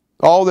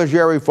 all the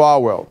Jerry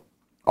Falwell,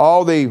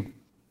 all the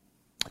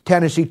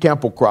Tennessee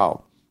Temple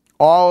crowd,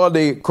 all of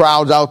the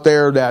crowds out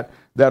there that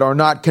are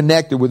not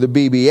connected with the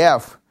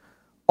BBF,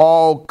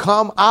 all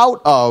come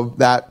out of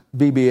that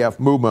BBF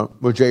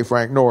movement with J.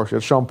 Frank Norris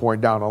at some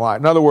point down the line.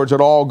 In other words, it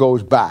all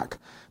goes back.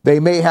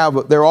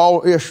 They're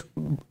all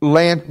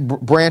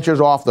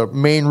branches off the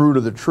main root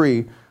of the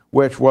tree,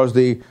 which was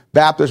the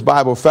Baptist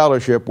Bible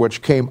Fellowship,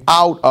 which came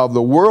out of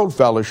the World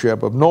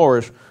Fellowship of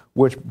Norris,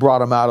 which brought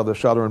them out of the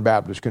Southern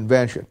Baptist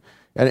Convention.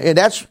 And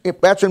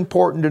that's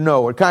important to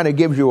know. It kind of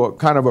gives you a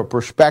kind of a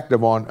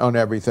perspective on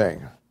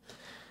everything.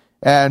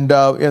 And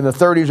in the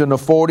 30s and the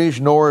 40s,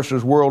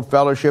 Norris's World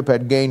Fellowship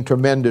had gained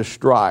tremendous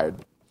stride.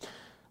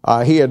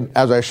 He had,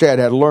 as I said,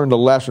 had learned the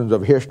lessons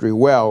of history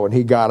well when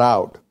he got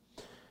out.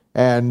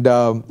 And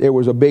it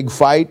was a big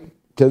fight.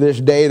 To this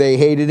day, they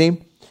hated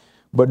him.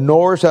 But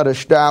Norris had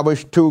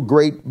established two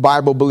great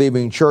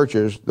Bible-believing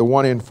churches, the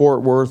one in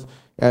Fort Worth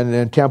and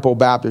then Temple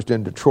Baptist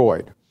in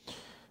Detroit.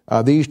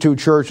 These two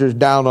churches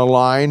down the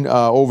line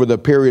over the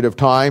period of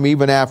time,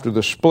 even after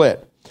the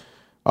split,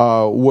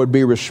 would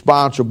be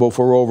responsible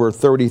for over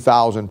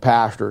 30,000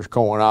 pastors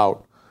going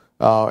out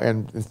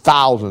and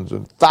thousands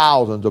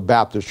of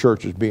Baptist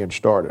churches being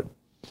started.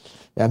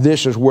 And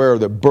this is where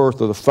the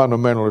birth of the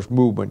fundamentalist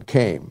movement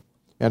came.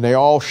 And they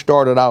all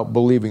started out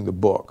believing the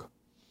book.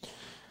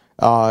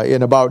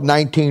 In about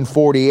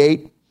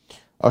 1948,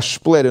 a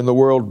split in the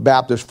World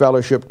Baptist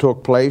Fellowship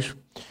took place.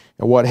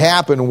 And what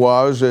happened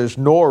is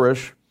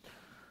Norris,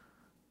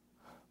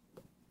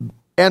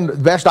 and the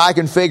best I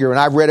can figure, and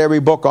I've read every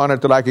book on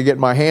it that I could get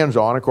my hands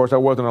on. Of course, I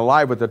wasn't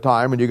alive at the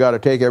time, and you got to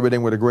take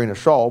everything with a grain of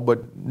salt.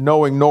 But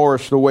knowing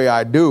Norris the way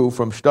I do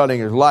from studying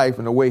his life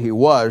and the way he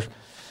was,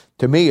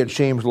 to me it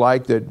seems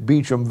like that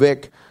Beecham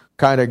Vick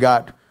kind of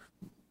got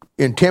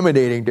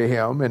intimidating to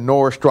him, and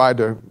Norris tried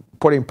to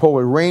pull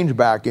his reins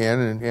back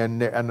in,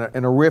 and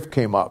a riff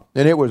came up,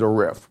 and it was a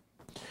riff.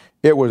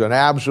 It was an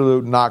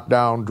absolute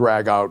knockdown,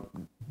 drag-out,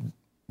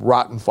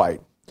 rotten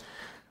fight.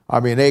 I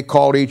mean, they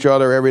called each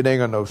other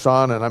everything under the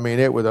sun, and I mean,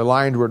 the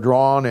lines were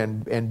drawn,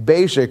 and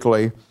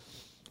basically,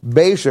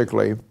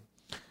 you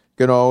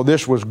know,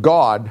 this was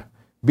God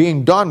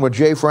being done with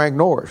J. Frank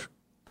Norris.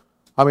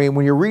 I mean,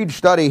 when you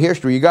study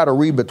history, you got to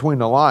read between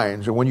the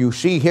lines, and when you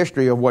see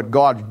history of what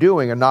God's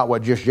doing and not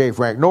what just J.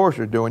 Frank Norris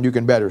is doing, you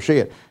can better see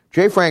it.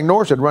 J. Frank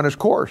Norris had run his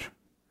course.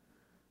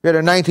 Yet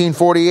in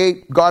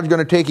 1948, God's going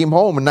to take him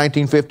home in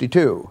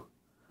 1952.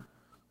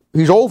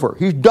 He's over.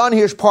 He's done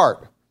his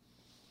part.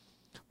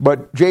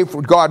 But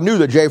God knew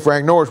that J.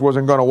 Frank Norris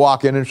wasn't going to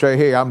walk in and say,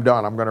 hey, I'm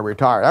done, I'm going to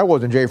retire. That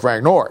wasn't J.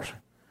 Frank Norris.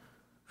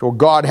 So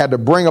God had to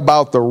bring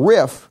about the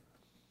riff,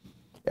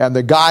 and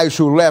the guys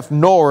who left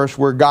Norris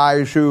were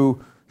guys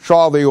who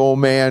saw the old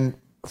man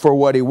for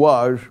what he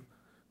was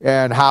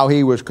and how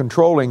he was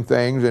controlling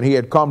things, and he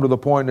had come to the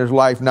point in his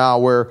life now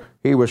where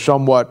he was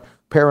somewhat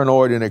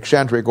paranoid and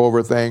eccentric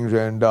over things,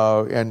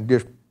 and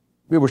just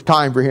it was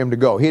time for him to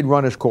go. He'd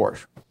run his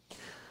course.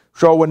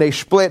 So when they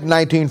split in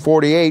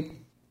 1948,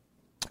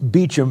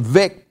 Beecham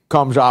Vick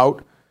comes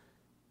out.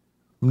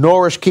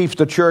 Norris keeps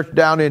the church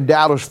down in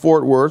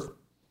Dallas-Fort Worth.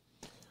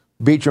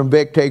 Beecham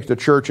Vick takes the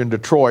church in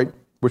Detroit,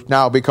 which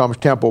now becomes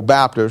Temple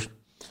Baptist.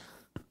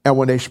 And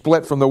when they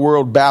split from the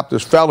World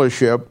Baptist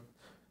Fellowship,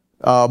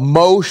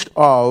 most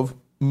of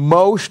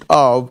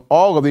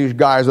all of these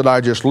guys that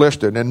I just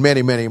listed, and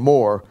many, many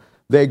more,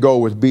 they go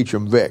with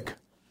Beecham Vick.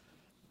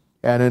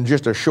 And in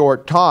just a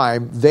short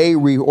time, they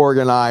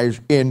reorganize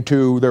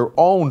into their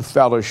own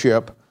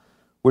fellowship,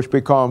 which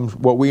becomes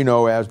what we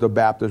know as the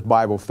Baptist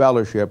Bible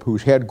Fellowship,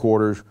 whose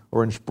headquarters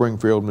are in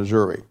Springfield,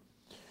 Missouri.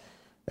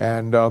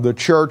 And the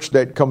church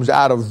that comes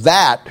out of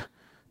that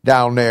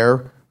down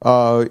there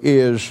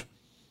is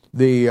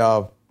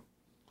the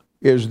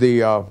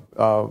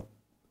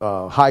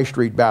High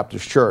Street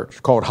Baptist Church. It's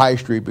called High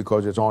Street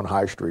because it's on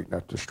High Street.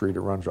 That's the street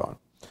it runs on.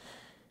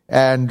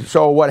 And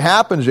so what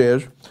happens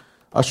is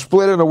a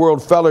split in the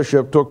World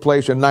Fellowship took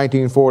place in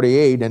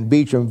 1948, and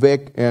Beecham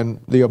Vick and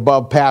the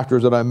above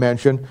pastors that I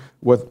mentioned,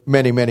 with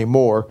many, many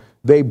more,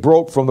 they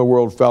broke from the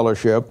World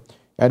Fellowship,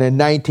 and in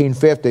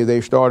 1950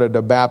 they started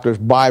the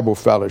Baptist Bible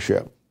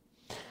Fellowship.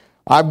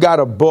 I've got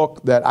a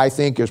book that I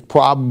think is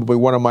probably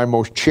one of my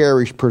most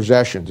cherished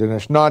possessions, and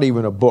it's not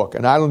even a book,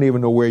 and I don't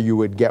even know where you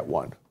would get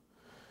one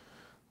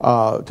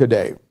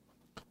today.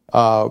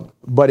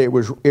 But it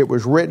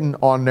was written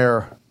on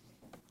their,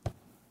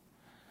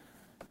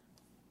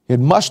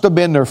 it must have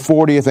been their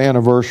 40th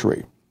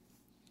anniversary.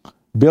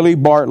 Billy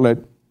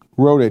Bartlett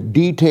wrote a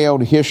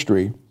detailed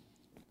history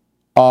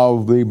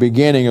of the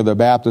beginning of the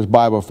Baptist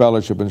Bible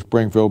Fellowship in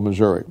Springfield,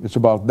 Missouri. It's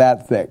about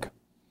that thick.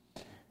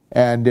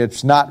 And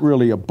it's not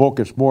really a book,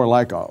 it's more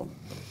like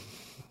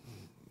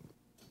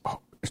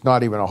it's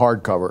not even a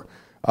hardcover.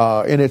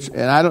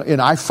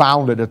 I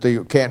found it at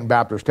the Canton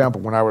Baptist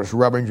Temple when I was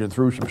rummaging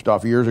through some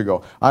stuff years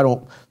ago.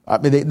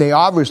 They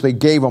obviously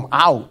gave them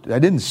out. They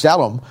didn't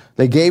sell them.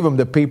 They gave them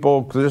to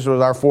people because this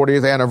was our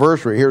 40th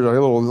anniversary. Here's a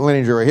little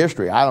lineage of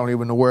history. I don't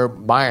even know where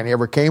mine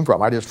ever came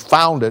from. I just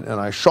found it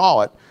and I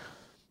saw it.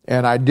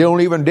 And I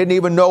didn't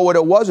even know what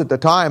it was at the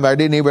time. I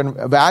didn't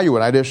even value it.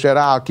 I just said,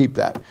 I'll keep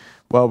that.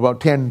 Well, about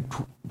 10,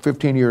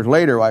 15 years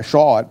later, I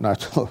saw it and I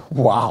thought,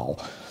 wow.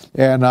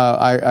 And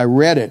I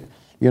read it,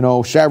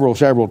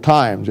 several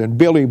times. And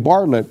Billy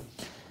Bartlett,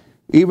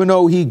 even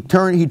though he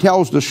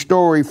tells the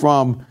story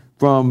from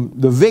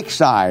the Vick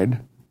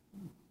side,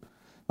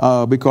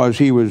 because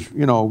he was,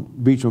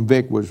 Beecham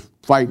Vick was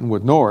fighting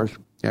with Norris,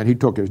 and he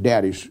took his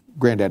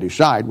granddaddy's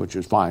side, which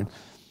is fine.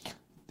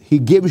 He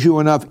gives you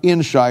enough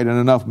insight and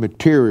enough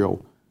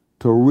material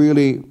to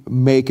really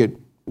make it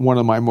one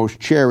of my most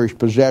cherished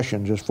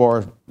possessions as far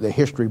as the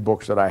history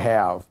books that I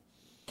have.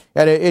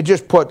 And it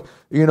just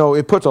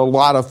it puts a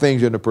lot of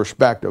things into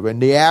perspective.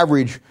 And the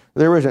average,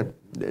 there isn't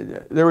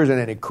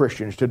any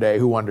Christians today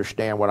who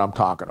understand what I'm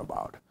talking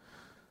about.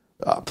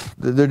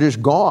 They're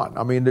just gone.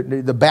 I mean,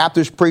 the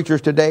Baptist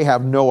preachers today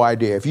have no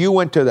idea.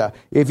 You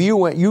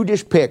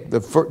just pick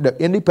the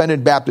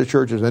independent Baptist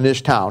churches in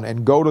this town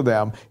and go to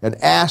them and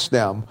ask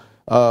them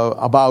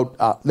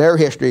about their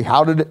history.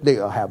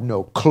 They'll have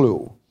no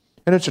clue.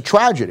 And it's a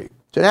tragedy.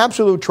 It's an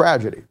absolute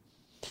tragedy.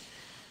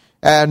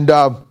 And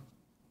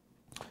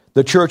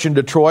the church in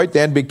Detroit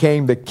then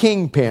became the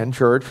Kingpin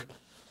Church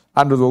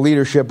under the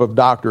leadership of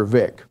Dr.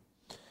 Vick.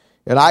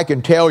 And I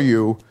can tell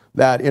you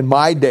that in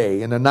my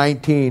day, in the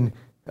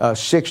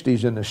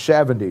 1960s and the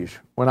 70s,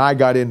 when I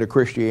got into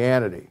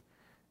Christianity,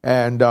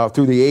 and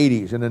through the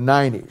 80s and the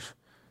 90s,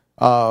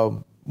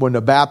 when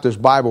the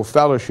Baptist Bible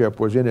Fellowship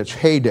was in its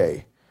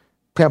heyday,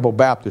 Temple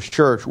Baptist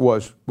Church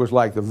was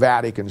like the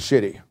Vatican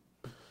City.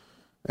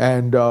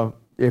 And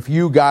if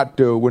you got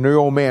to, when the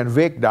old man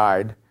Vick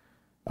died,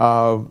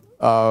 it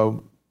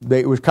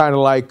was kind of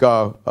like,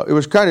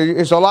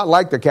 it's a lot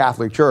like the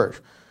Catholic Church.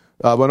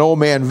 When old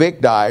man Vick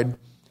died,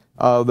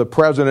 the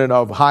president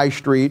of High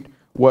Street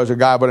was a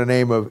guy by the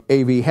name of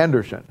A.V.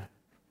 Henderson.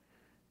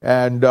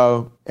 And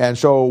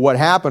so what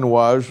happened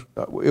was,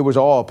 it was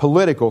all a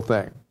political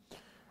thing.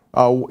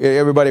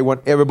 Everybody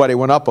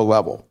went up a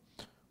level.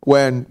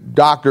 When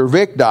Dr.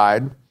 Vick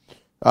died,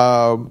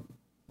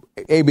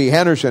 A.B.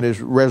 Henderson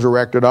is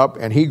resurrected up,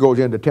 and he goes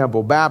into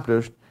Temple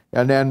Baptist,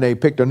 and then they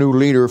picked a new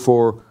leader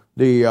for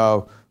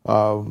the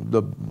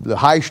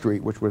High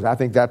Street, which was, I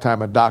think, that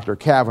time a Dr.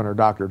 Cavan or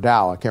Dr.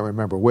 Dow, I can't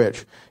remember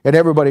which, and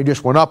everybody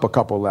just went up a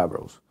couple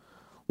levels.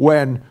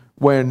 When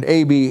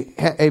A.B.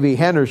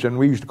 Henderson,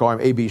 we used to call him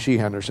A.B.C.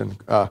 Henderson,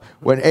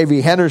 when A.B.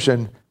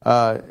 Henderson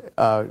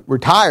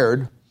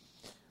retired,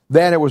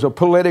 then it was a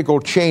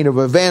political chain of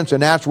events,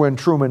 and that's when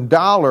Truman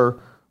Dollar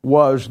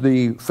was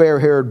the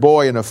fair-haired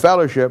boy in the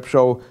fellowship,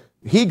 so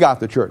he got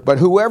the church. But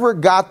whoever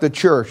got the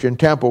church in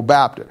Temple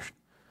Baptist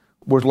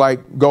was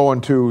like going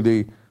to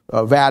the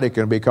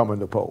Vatican and becoming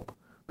the Pope,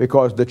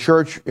 because the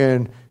church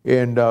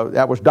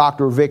that was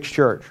Dr. Vick's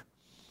church,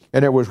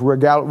 and it was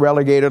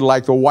relegated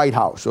like the White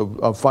House of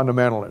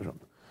fundamentalism.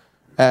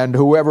 And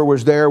whoever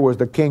was there was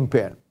the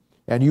kingpin.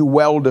 And you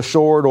weld the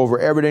sword over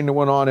everything that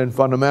went on in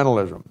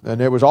fundamentalism. And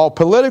it was all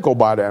political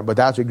by then, but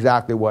that's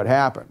exactly what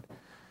happened.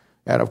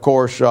 And of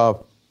course,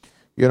 all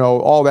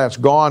that's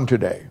gone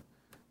today.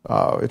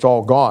 It's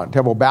all gone.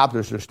 Temple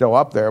Baptist is still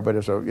up there, but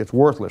it's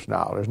worthless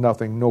now. There's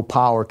no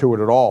power to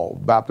it at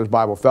all. Baptist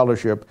Bible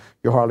Fellowship,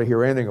 you hardly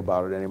hear anything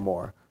about it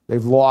anymore.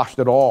 They've lost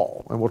it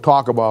all. And we'll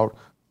talk about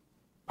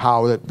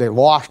how they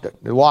lost it.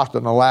 They lost it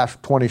in the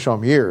last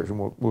 20-some years, and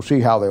we'll see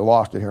how they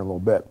lost it here in a little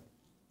bit.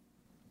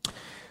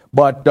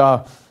 But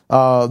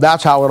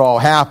that's how it all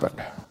happened.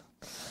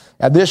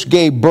 And this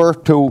gave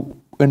birth to,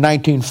 in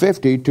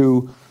 1950,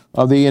 to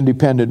the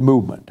independent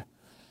movement.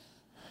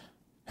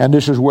 And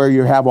this is where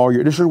you have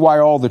this is why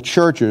all the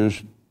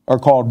churches are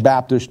called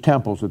Baptist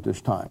temples at this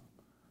time.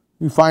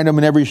 You find them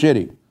in every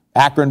city.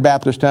 Akron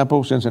Baptist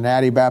Temple,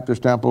 Cincinnati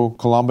Baptist Temple,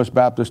 Columbus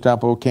Baptist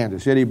Temple,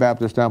 Kansas City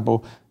Baptist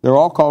Temple. They're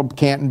all called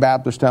Canton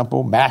Baptist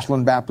Temple,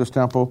 Massillon Baptist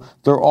Temple.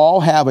 They all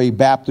have a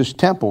Baptist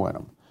temple in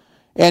them.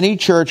 Any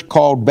church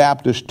called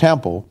Baptist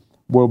Temple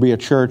will be a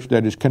church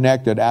that is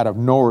connected out of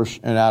Norris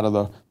and out of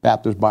the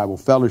Baptist Bible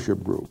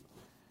Fellowship group.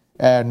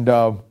 And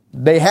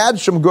they had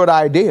some good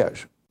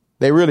ideas.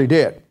 They really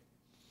did.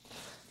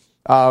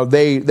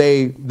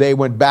 They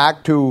went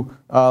back to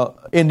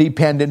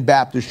independent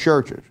Baptist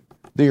churches.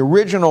 The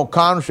original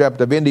concept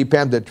of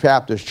independent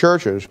Baptist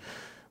churches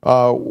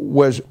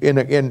was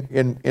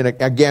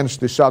against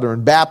the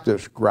Southern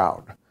Baptist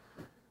crowd,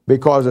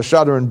 because the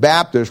Southern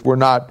Baptists were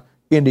not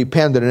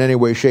independent in any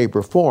way, shape,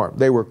 or form.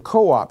 They were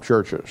co-op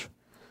churches.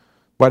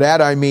 By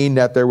that I mean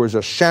that there was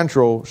a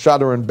central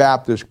Southern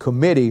Baptist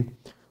committee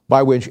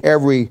by which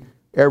every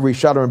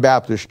Southern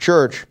Baptist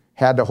church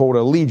had to hold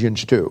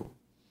allegiance to.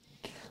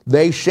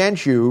 They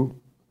sent you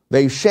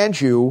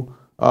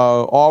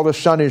all the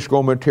Sunday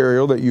school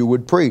material that you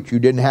would preach. You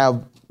didn't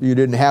have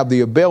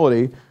the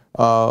ability.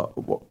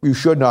 You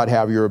should not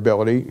have your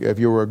ability if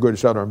you were a good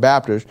Southern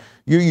Baptist.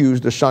 You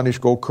used the Sunday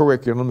school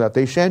curriculum that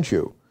they sent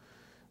you.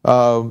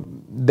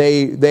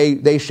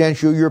 They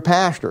sent you your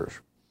pastors.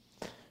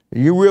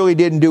 You really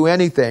didn't do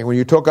anything. When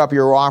you took up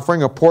your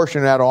offering, a portion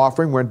of that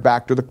offering went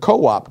back to the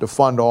co-op to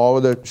fund all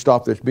of the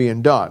stuff that's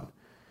being done.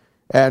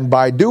 And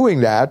by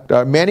doing that,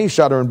 many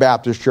Southern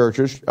Baptist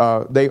churches,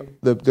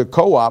 the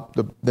co-op,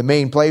 the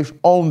main place,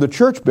 owned the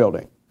church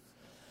building.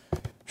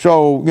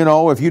 So,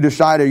 if you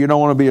decided you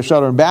don't want to be a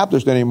Southern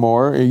Baptist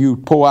anymore, and you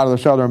pull out of the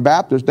Southern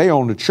Baptist, they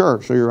own the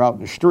church, so you're out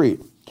in the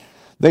street.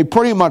 They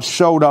pretty much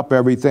sewed up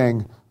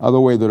everything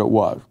the way that it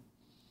was.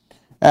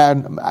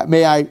 And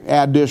may I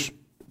add this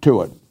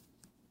to it?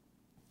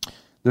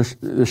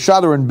 The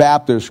Southern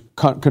Baptist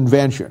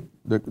Convention,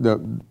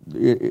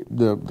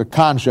 the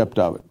concept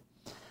of it,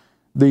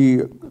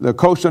 the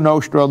Cosa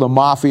Nostra, the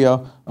Mafia,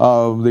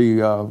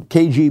 the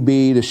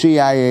KGB, the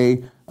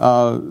CIA,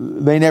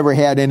 they never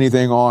had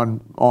anything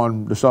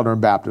on the Southern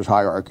Baptist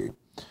hierarchy.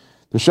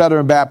 The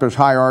Southern Baptist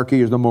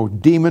hierarchy is the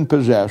most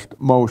demon-possessed,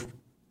 most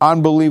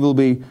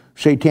unbelievably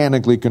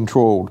satanically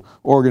controlled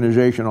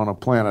organization on a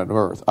planet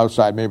Earth,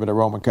 outside maybe the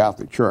Roman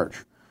Catholic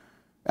Church.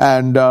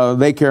 And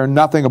they care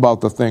nothing about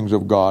the things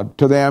of God.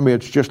 To them,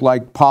 it's just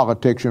like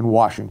politics in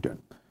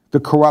Washington. The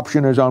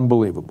corruption is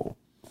unbelievable.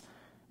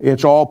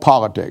 It's all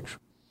politics.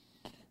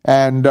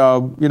 And,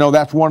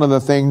 that's one of the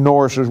things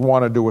Norris has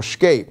wanted to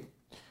escape.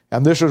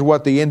 And this is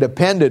what the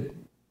independent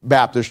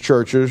Baptist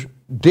churches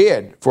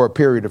did for a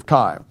period of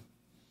time.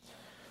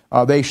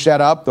 They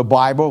set up the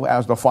Bible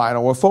as the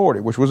final authority,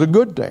 which was a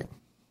good thing.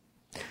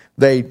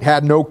 They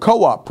had no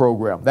co-op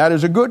program. That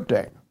is a good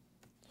thing.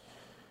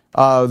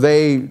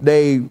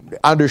 They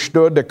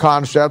understood the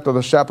concept of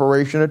the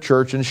separation of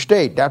church and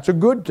state. That's a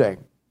good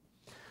thing.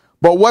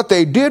 But what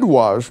they did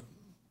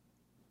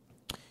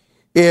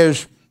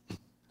is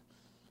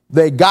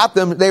they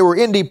were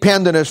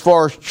independent as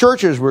far as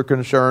churches were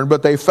concerned,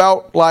 but they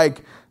felt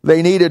like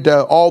they needed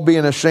to all be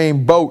in the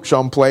same boat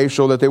someplace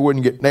so that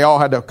they all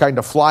had to kind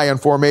of fly in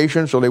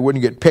formation so they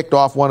wouldn't get picked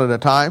off one at a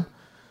time.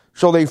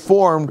 So they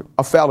formed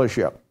a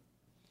fellowship.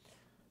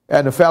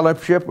 And the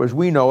fellowship, as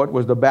we know it,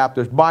 was the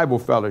Baptist Bible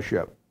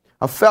Fellowship.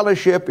 A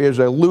fellowship is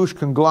a loose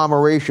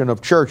conglomeration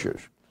of churches.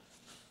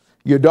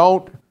 You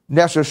don't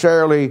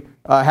necessarily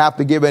have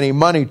to give any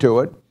money to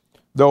it,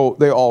 though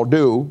they all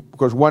do,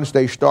 because once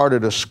they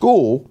started a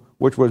school,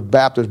 which was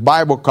Baptist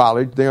Bible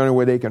College, the only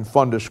way they can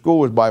fund a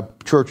school is by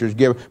churches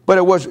giving. But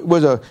it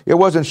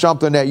wasn't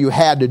something that you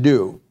had to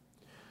do.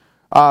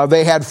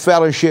 They had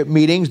fellowship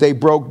meetings. They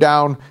broke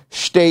down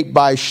state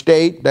by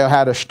state. They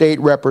had a state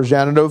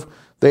representative.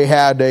 They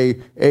had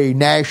a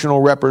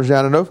national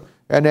representative.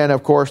 And then,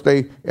 of course,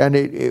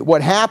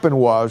 what happened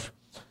was,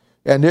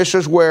 and this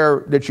is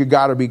where that you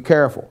got to be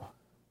careful.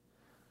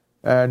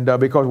 And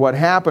because what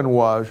happened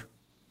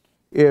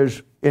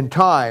is in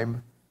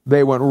time,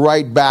 they went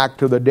right back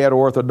to the dead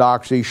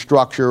orthodoxy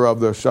structure of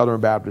the Southern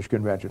Baptist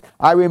Convention.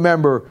 I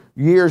remember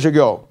years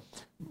ago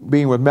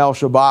being with Mel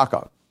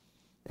Sabaka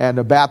and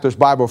the Baptist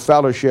Bible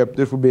Fellowship.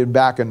 This would be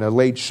back in the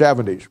late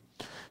 70s.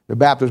 The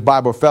Baptist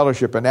Bible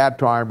Fellowship in that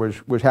time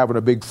was having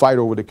a big fight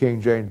over the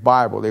King James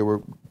Bible. They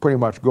were pretty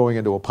much going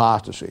into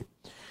apostasy.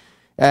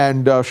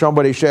 And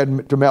somebody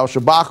said to Mel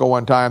Sabaka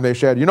one time, they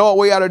said, "You know what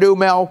we ought to do,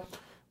 Mel?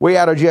 We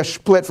ought to just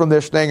split from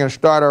this thing and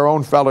start our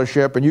own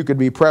fellowship, and you could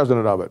be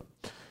president of it."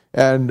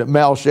 And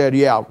Mel said,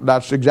 "Yeah,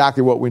 that's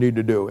exactly what we need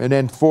to do. And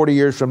then 40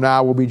 years from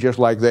now, we'll be just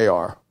like they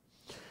are."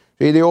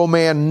 See, the old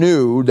man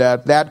knew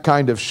that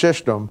kind of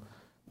system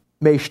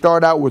may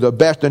start out with the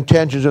best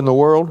intentions in the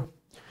world,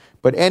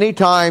 but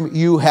anytime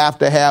you have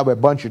to have a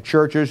bunch of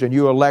churches and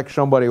you elect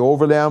somebody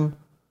over them,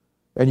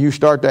 and you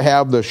start to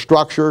have the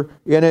structure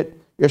in it,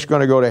 it's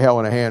going to go to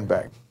hell in a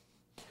handbag.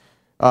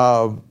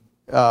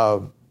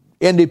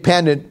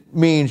 Independent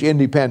means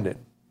independent.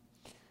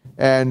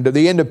 And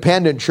the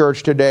independent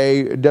church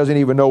today doesn't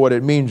even know what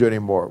it means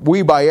anymore.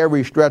 We, by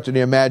every stretch of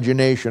the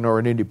imagination, are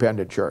an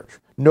independent church.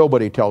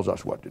 Nobody tells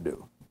us what to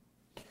do.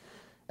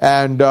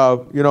 And,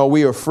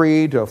 we are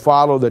free to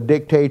follow the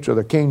dictates of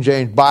the King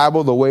James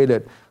Bible the way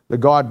that the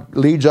God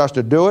leads us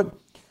to do it.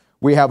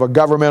 We have a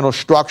governmental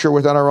structure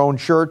within our own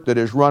church that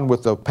is run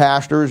with the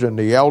pastors and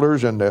the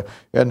elders and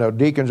the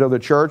deacons of the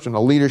church and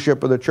the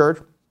leadership of the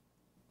church.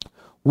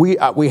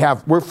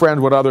 We're friends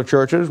with other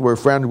churches. We're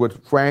friends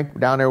with Frank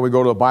down there. We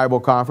go to the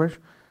Bible conference,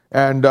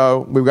 and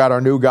we've got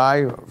our new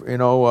guy,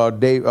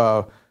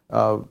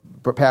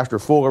 Pastor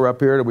Fuller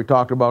up here that we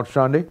talked about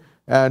Sunday,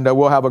 and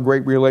we'll have a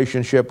great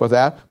relationship with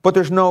that. But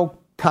there's no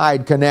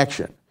tied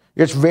connection.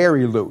 It's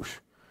very loose.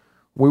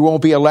 We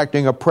won't be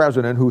electing a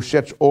president who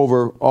sits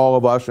over all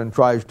of us and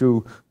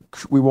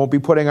we won't be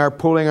pulling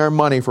our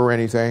money for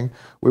anything.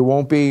 We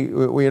won't be,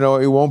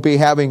 it won't be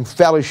having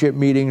fellowship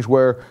meetings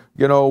where,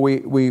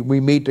 we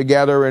meet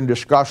together and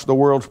discuss the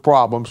world's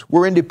problems.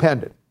 We're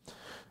independent.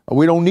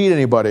 We don't need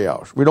anybody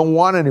else. We don't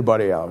want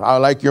anybody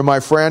else. You're my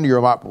friend, you're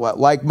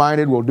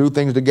like-minded, we'll do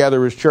things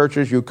together as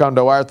churches. You come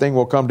to our thing,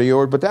 we'll come to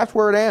yours, but that's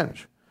where it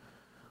ends.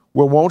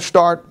 We won't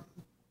start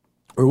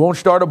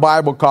a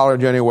Bible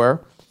college anywhere.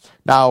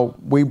 Now,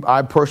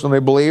 I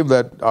personally believe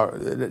that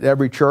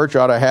every church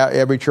ought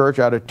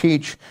to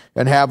teach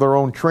and have their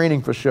own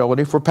training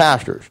facility for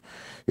pastors.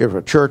 If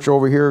a church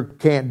over here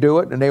can't do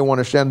it and they want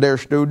to send their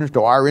students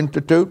to our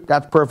institute,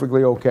 that's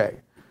perfectly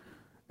okay.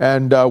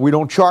 And we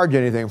don't charge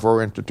anything for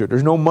our institute.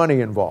 There's no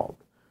money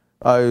involved.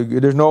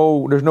 There's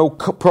no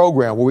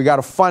program where we got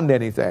to fund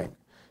anything.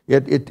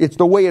 It's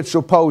the way it's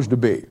supposed to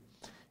be.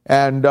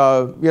 And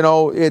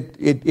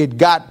it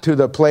got to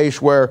the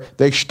place where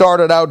they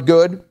started out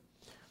good.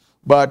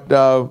 But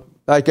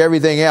like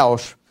everything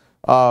else,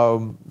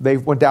 they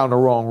went down the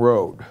wrong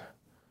road.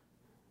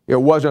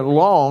 It wasn't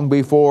long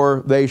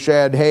before they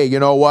said, "Hey, you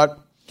know what?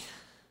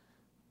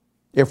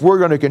 If we're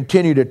going to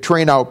continue to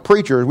train out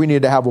preachers, we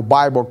need to have a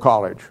Bible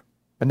college."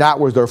 And that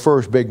was their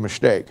first big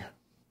mistake.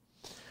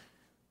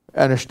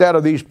 And instead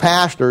of these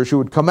pastors who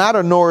would come out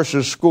of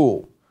Norris's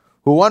school,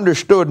 who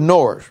understood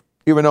Norris,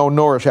 even though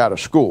Norris had a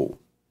school,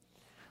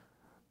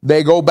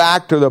 they go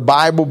back to the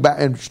Bible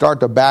and start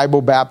the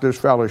Bible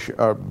Baptist Fellowship,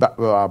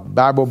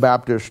 Bible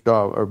Baptist,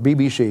 or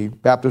BBC,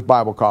 Baptist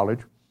Bible College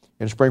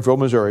in Springfield,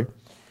 Missouri.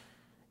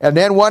 And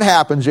then what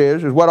happens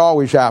is what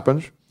always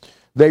happens,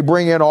 they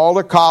bring in all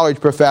the college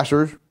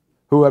professors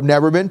who have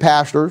never been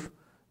pastors.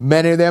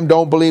 Many of them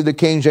don't believe the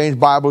King James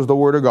Bible is the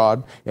Word of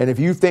God. And if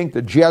you think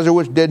the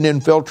Jesuits didn't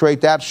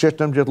infiltrate that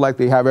system just like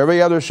they have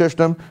every other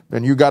system,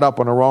 then you got up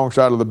on the wrong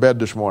side of the bed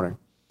this morning.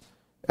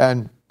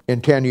 And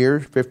in 10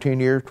 years, 15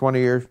 years, 20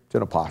 years, it's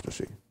an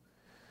apostasy.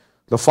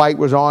 The fight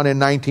was on in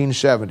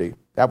 1970.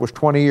 That was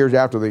 20 years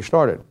after they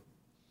started.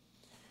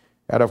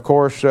 And of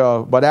course,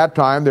 by that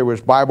time, there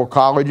was Bible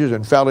colleges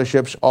and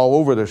fellowships all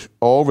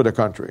over the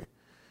country,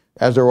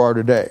 as there are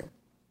today.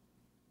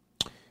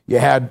 You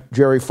had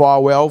Jerry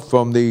Falwell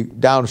from the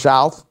down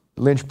south,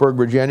 Lynchburg,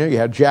 Virginia. You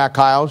had Jack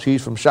Hiles.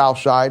 He's from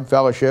Southside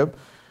Fellowship.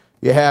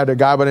 You had a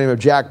guy by the name of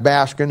Jack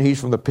Baskin.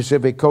 He's from the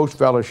Pacific Coast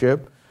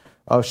Fellowship.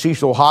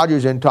 Cecil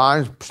Hodges in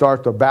time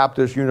starts the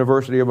Baptist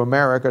University of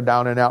America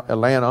down in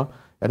Atlanta,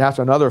 and that's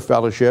another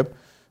fellowship.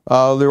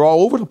 They're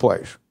all over the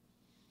place.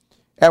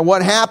 And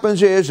what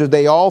happens is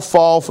they all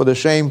fall for the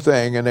same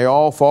thing, and they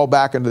all fall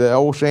back into the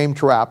old same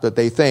trap that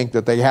they think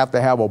that they have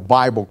to have a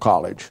Bible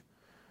college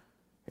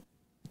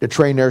to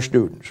train their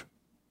students.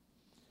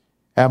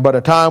 And by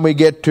the time we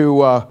get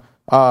to,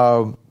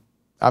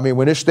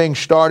 when this thing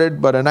started,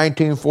 by the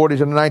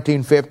 1940s and the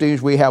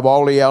 1950s, we have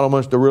all the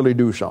elements to really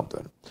do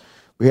something.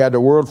 We had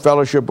the World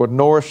Fellowship with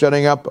North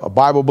setting up a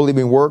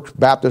Bible-believing works,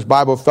 Baptist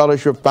Bible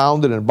Fellowship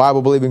founded, and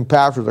Bible-believing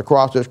pastors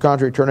across this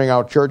country turning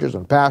out churches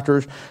and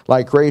pastors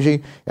like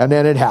crazy, and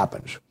then it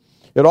happens.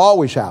 It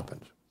always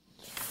happens.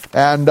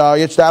 And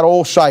it's that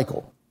old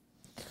cycle.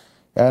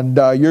 And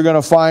you're going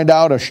to find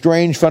out a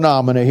strange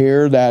phenomena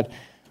here that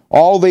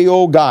all the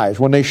old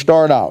guys, when they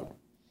start out,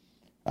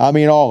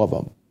 all of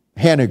them,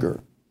 Henniger,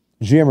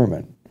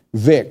 Zimmerman,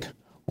 Vick,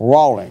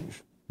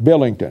 Rawlings,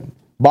 Billington,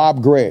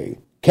 Bob Gray,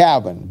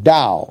 Cavan,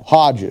 Dow,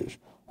 Hodges,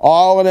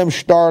 all of them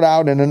start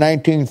out in the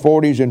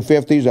 1940s and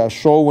 50s as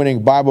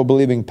soul-winning,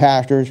 Bible-believing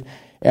pastors.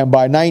 And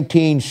by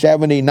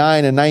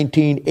 1979 and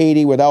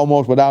 1980,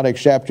 almost without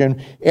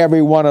exception,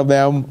 every one of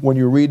them, when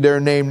you read their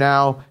name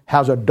now,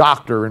 has a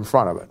doctor in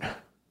front of it.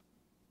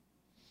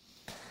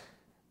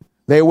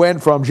 They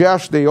went from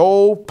just the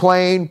old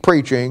plain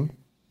preaching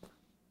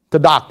to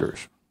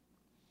doctors.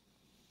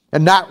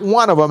 And not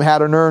one of them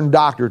had an earned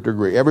doctorate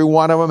degree. Every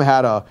one of them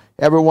had a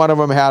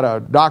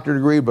doctorate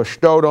degree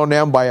bestowed on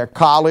them by a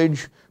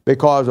college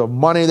because of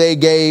money they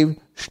gave,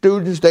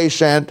 students they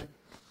sent,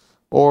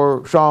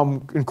 or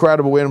some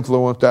incredible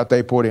influence that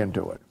they put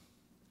into it.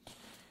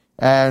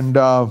 And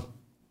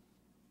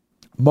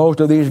most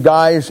of these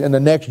guys in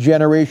the next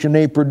generation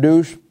they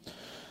produce,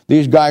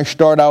 these guys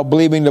start out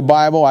believing the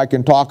Bible. I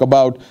can talk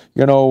about,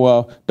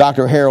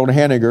 Dr. Harold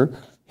Henniger.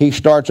 He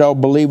starts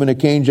out believing the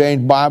King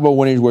James Bible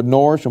when he's with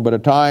Norse, and by the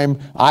time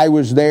I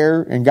was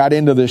there and got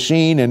into the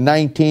scene in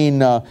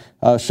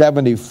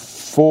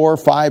 1974,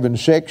 5, and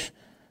 6, he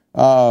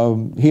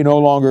no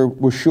longer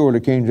was sure the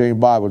King James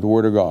Bible was the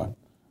Word of God.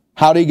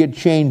 How did he get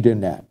changed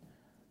in that?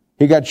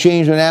 He got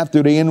changed in that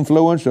through the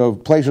influence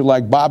of places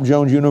like Bob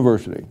Jones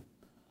University.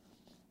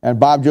 And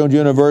Bob Jones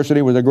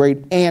University was a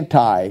great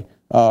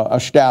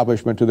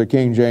anti-establishment to the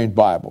King James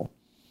Bible.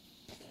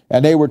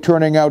 And they were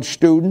turning out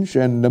students,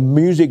 and the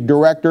music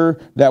director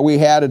that we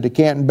had at the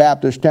Canton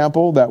Baptist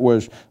Temple, that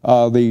was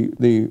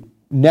the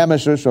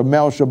nemesis of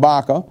Mel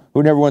Shabaka,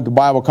 who never went to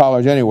Bible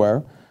college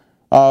anywhere,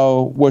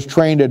 was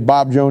trained at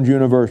Bob Jones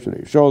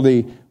University. So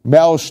the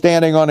Mel's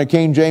standing on the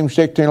King James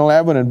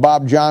 1611, and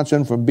Bob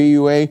Johnson from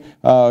BUA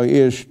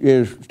is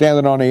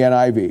standing on the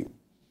NIV.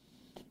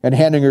 And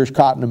Henninger's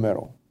caught in the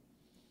middle.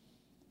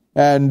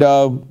 And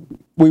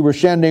we were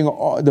sending,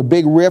 the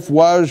big riff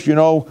was,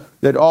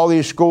 that all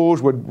these schools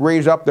would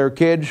raise up their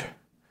kids,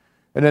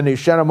 and then they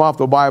send them off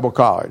to Bible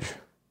college.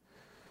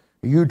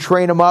 You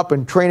train them up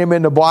and train them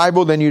in the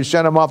Bible, then you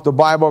send them off to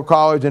Bible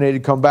college, and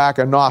they'd come back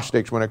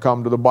agnostics when it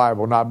come to the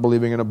Bible, not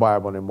believing in the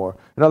Bible anymore.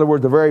 In other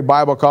words, the very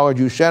Bible college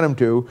you sent them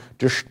to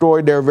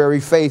destroyed their very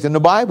faith in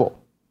the Bible.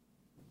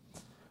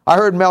 I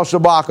heard Mel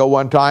Shabaka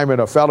one time at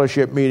a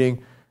fellowship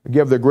meeting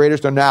give the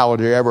greatest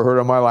analogy I ever heard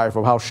in my life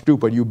of how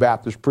stupid you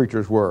Baptist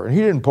preachers were. And he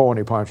didn't pull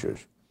any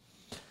punches.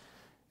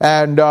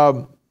 And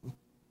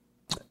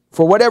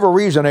for whatever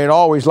reason, they'd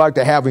always like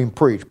to have him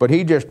preach, but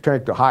he just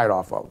took the hide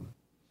off of them.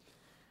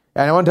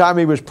 And one time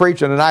he was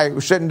preaching, and I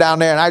was sitting down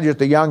there, and I was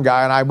just a young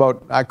guy, and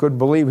I couldn't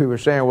believe he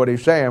was saying what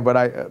he's saying, but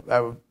that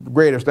was the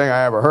greatest thing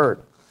I ever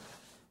heard.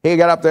 He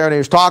got up there, and he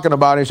was talking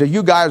about it. He said,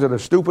 "You guys are the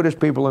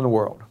stupidest people in the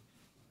world."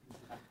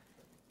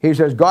 He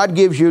says, God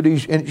gives you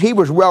these, and he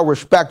was well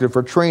respected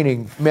for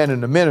training men in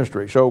the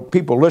ministry, so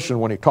people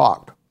listened when he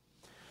talked.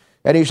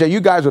 And he said,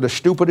 "You guys are the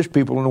stupidest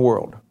people in the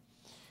world."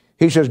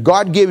 He says,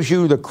 God gives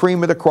you the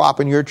cream of the crop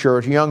in your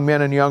church, young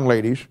men and young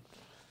ladies.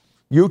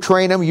 You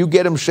train them, you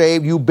get them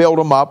saved, you build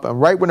them up, and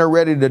right when they're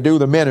ready to do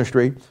the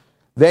ministry,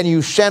 then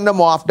you send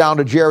them off down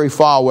to Jerry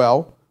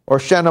Falwell or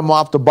send them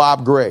off to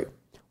Bob Gray.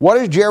 What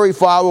does Jerry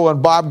Falwell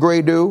and Bob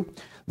Gray do?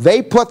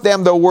 They put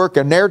them to work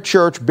in their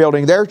church,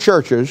 building their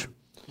churches,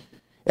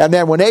 and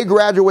then when they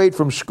graduate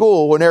from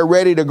school, when they're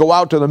ready to go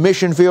out to the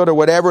mission field or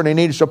whatever and they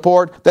need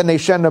support, then they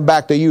send them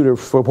back to you to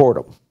support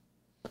them.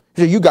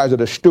 He said, "You guys are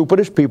the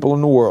stupidest people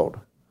in the world."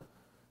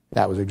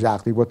 That was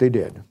exactly what they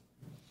did.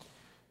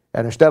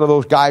 And instead of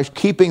those guys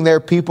keeping their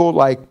people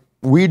like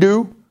we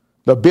do,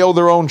 to build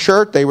their own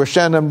church, they were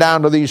sending them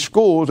down to these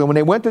schools. And when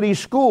they went to these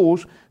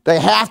schools, they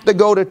have to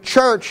go to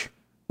church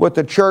with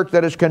the church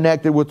that is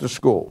connected with the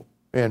school.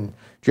 In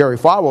Jerry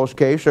Falwell's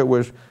case, it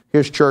was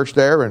his church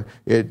there, and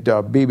at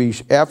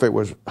BBF, it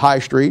was High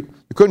Street.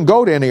 You couldn't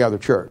go to any other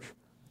church.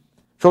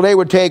 So they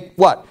would take,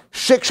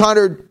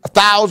 600,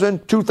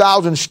 1,000,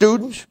 2,000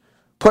 students,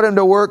 put them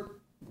to work,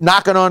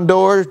 knocking on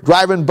doors,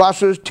 driving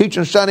buses,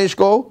 teaching Sunday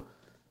school.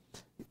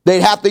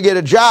 They'd have to get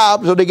a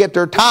job so they get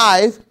their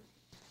tithe.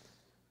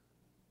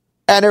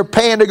 And they're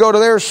paying to go to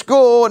their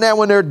school, and then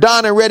when they're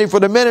done and ready for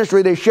the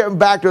ministry, they ship them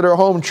back to their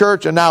home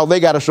church, and now they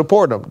got to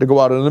support them to go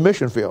out in the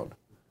mission field.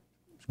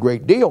 It's a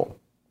great deal.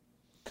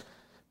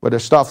 But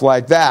it's stuff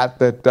like that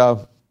it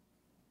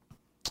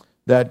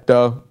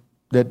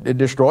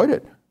destroyed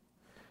it.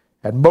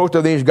 And most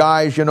of these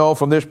guys,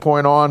 from this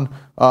point on,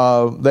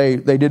 they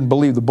didn't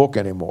believe the book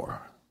anymore.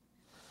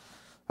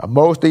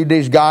 Most of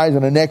these guys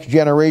in the next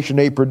generation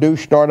they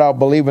produce start out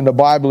believing the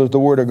Bible is the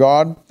Word of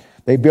God.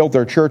 They built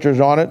their churches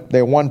on it.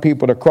 They won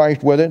people to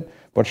Christ with it.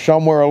 But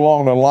somewhere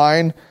along the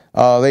line,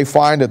 they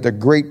find that the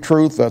great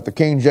truth that the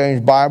King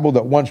James Bible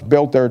that once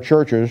built their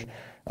churches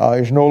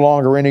is no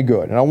longer any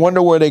good. And I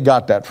wonder where they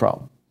got that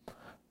from.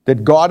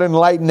 Did God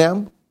enlighten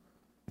them?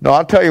 No,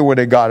 I'll tell you where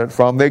they got it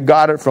from. They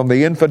got it from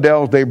the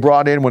infidels they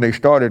brought in when they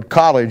started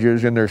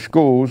colleges in their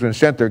schools and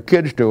sent their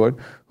kids to it,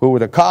 who were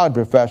the college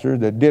professors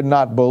that did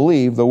not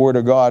believe the Word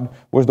of God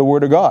was the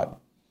Word of God.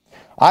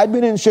 I've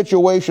been in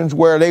situations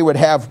where they would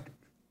have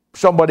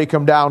somebody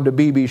come down to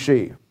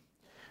BBC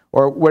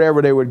or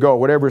whatever they would go,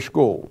 whatever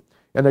school.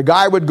 And the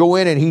guy would go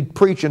in and he'd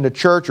preach in the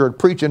church or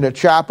preach in the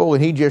chapel,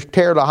 and he'd just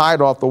tear the hide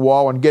off the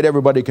wall and get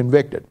everybody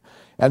convicted.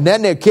 And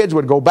then their kids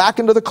would go back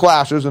into the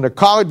classes, and the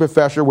college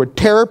professor would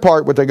tear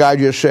apart what the guy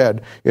just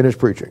said in his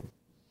preaching.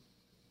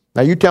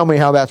 Now you tell me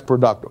how that's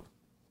productive.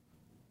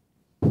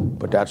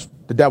 But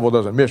the devil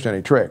doesn't miss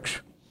any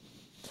tricks.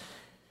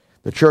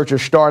 The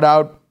churches start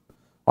out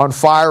on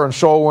fire and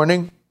soul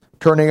winning,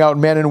 turning out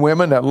men and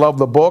women that love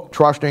the book,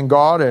 trusting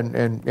God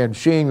and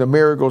seeing the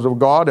miracles of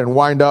God, and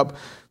wind up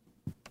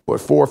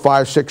with 4,000,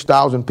 5,000,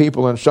 6,000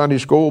 people in Sunday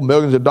school,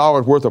 millions of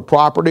dollars worth of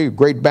property,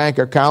 great bank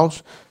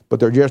accounts, but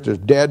they're just as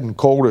dead and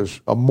cold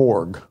as a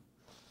morgue.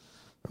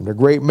 And the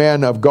great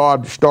men of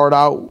God start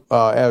out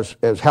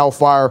as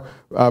hellfire,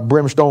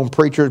 brimstone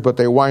preachers, but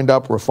they wind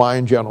up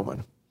refined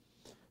gentlemen,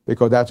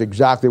 because that's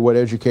exactly what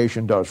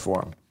education does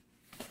for them.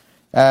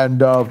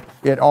 And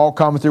it all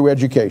comes through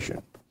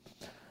education.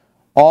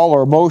 All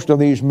or most of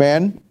these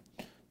men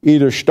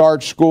either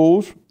start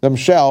schools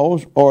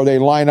themselves, or they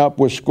line up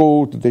with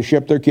schools that they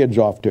ship their kids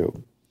off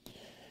to.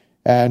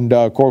 And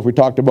of course, we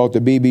talked about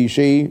the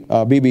BBC,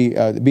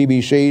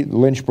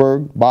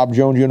 Lynchburg, Bob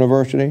Jones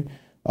University,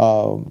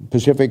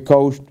 Pacific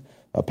Coast,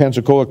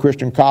 Pensacola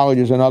Christian College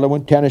is another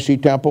one, Tennessee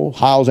Temple,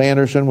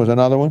 Hyles-Anderson was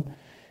another one.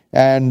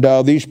 And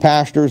these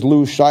pastors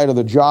lose sight of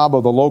the job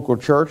of the local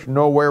church.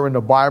 Nowhere in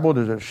the Bible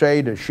does it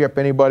say to ship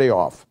anybody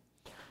off.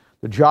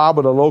 The job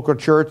of the local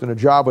church and the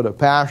job of the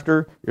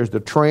pastor is to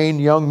train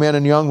young men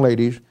and young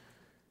ladies,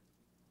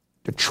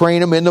 to train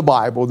them in the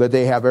Bible that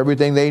they have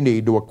everything they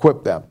need to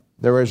equip them.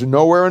 There is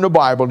nowhere in the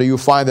Bible do you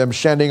find them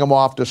sending them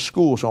off to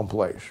school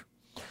someplace.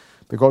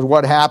 Because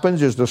what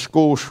happens is the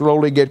schools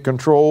slowly get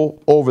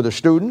control over the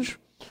students,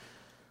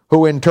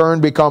 who in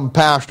turn become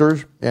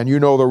pastors, and you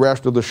know the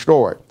rest of the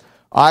story.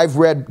 I've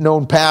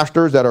known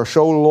pastors that are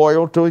so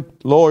loyal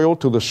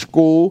to the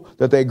school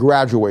that they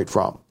graduate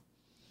from.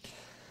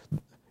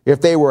 If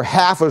they were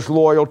half as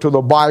loyal to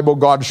the Bible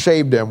God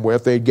saved them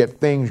with, they'd get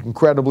things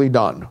incredibly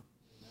done.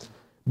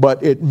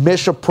 But it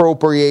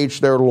misappropriates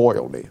their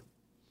loyalty.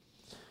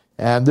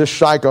 And this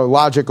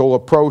psychological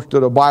approach to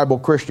the Bible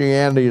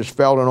Christianity is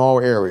felt in all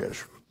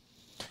areas.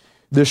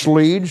 This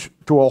leads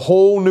to a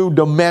whole new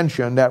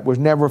dimension that was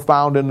never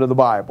found into the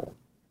Bible.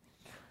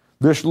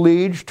 This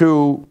leads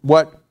to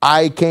what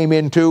I came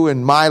into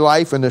in my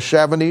life in the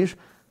 70s,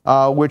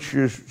 which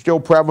is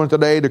still prevalent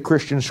today, the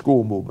Christian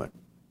school movement.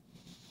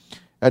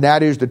 And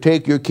that is to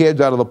take your kids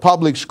out of the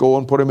public school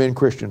and put them in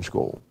Christian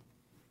school.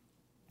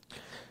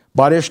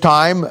 By this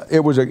time,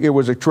 it was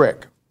a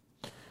trick.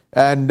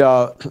 And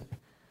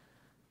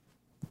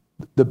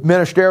the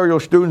ministerial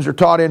students are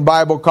taught in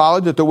Bible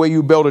college that the way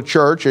you build a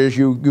church is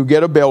you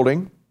get a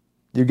building,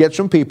 you get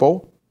some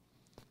people,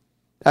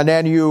 and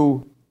then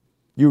you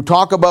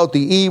talk about the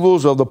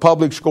evils of the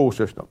public school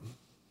system.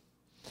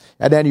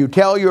 And then you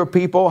tell your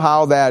people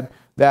how that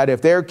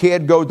if their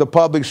kid goes to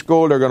public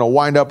school, they're going to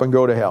wind up and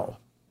go to hell.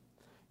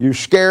 You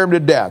scare them to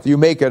death. You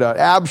make it an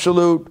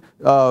absolute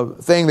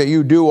thing that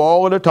you do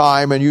all of the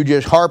time, and you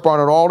just harp on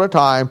it all the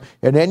time.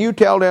 And then you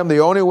tell them the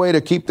only way to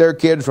keep their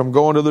kids from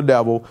going to the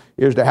devil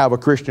is to have a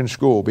Christian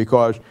school.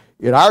 Because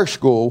in our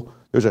school,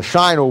 there's a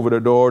sign over the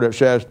door that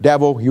says,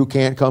 "Devil, you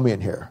can't come in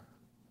here."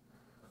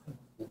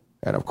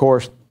 And of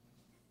course,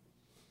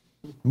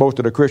 most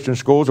of the Christian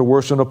schools are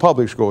worse than the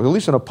public schools. At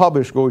least in the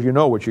public schools, you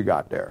know what you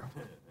got there.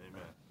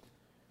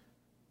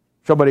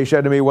 Somebody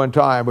said to me one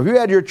time, if you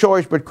had your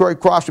choice between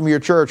crossing your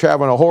church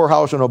having a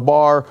whorehouse and a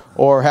bar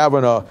or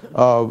having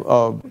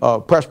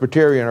a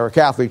Presbyterian or a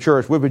Catholic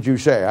church, what would you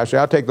say? I say,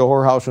 I'll take the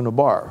whorehouse and the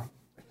bar.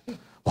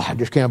 Well, I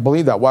just can't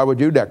believe that. Why would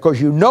you do that?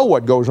 Because you know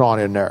what goes on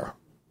in there.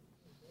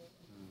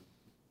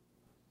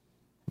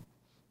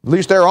 At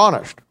least they're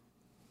honest.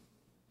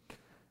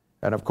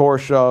 And of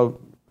course,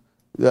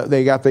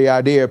 they got the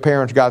idea,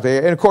 parents got the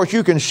idea. And of course,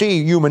 you can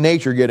see human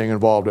nature getting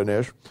involved in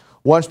this.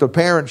 Once the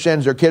parent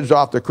sends their kids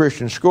off to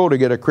Christian school to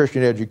get a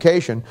Christian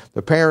education,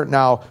 the parent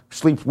now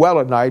sleeps well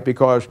at night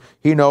because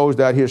he knows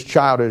that his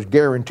child is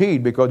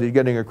guaranteed because he's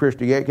getting a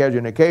Christian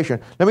education.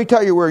 Let me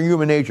tell you where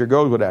human nature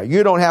goes with that.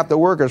 You don't have to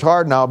work as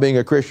hard now being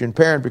a Christian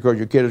parent because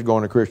your kid is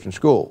going to Christian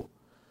school.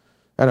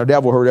 And the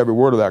devil heard every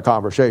word of that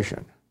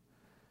conversation.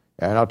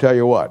 And I'll tell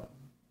you what,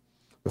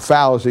 the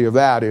fallacy of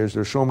that is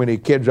there's so many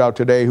kids out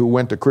today who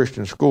went to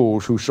Christian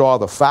schools who saw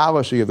the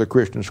fallacy of the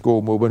Christian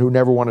school movement who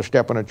never want to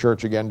step in a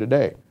church again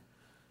today.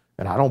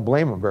 And I don't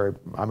blame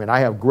them I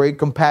have great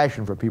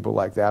compassion for people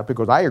like that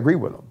because I agree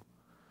with them.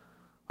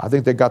 I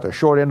think they got the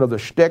short end of the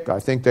stick. I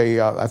think they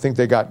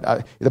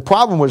got, the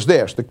problem was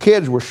this, the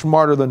kids were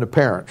smarter than the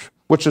parents,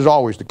 which is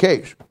always the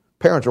case.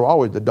 Parents are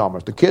always the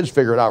dumbest. The kids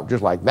figure it out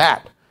just like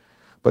that.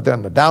 But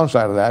then the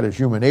downside of that is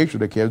human nature of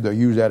the kids. They'll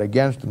use that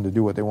against them to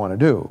do what they want to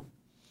do.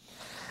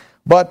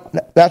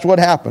 But that's what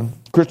happened.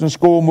 Christian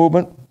school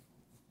movement.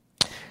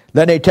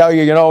 Then they tell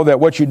you,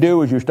 that what you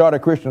do is you start a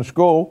Christian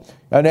school,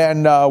 and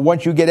then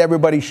once you get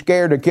everybody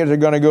scared the kids are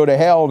going to go to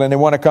hell and they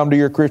want to come to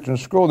your Christian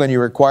school, then you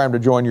require them to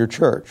join your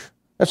church.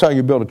 That's how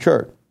you build a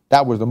church.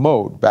 That was the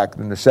mode back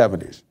in the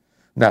 70s.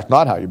 And that's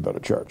not how you build a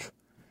church.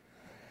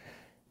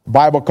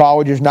 Bible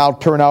colleges now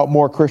turn out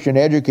more Christian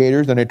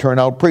educators than they turn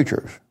out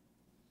preachers.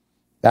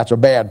 That's a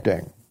bad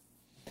thing.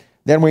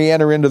 Then we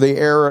enter into the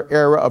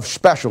era of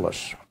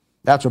specialists.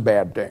 That's a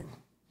bad thing.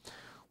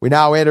 We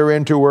now enter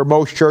into where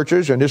most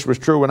churches, and this was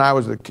true when I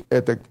was at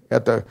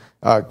the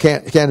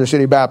Kansas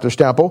City Baptist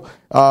Temple,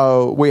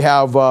 we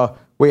have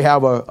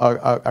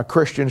a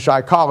Christian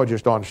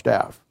psychologist on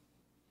staff.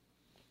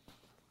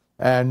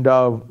 And,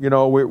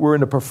 we're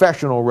in the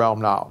professional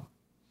realm now.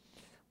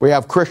 We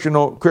have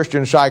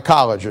Christian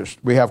psychologists.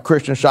 We have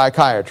Christian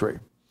psychiatry.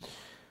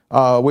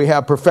 We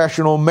have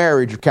professional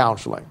marriage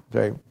counseling.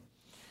 See?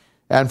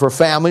 And for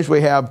families, we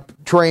have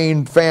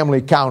trained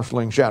family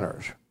counseling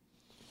centers.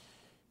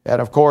 And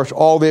of course,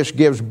 all this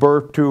gives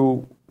birth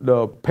to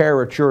the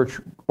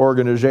parachurch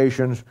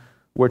organizations,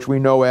 which we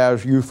know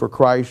as Youth for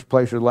Christ,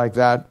 places like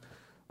that.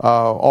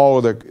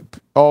 All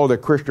of the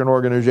Christian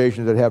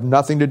organizations that have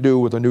nothing to do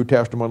with the New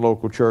Testament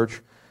local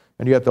church.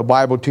 And yet the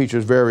Bible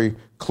teaches very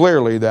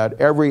clearly that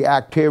every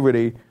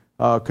activity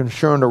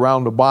concerned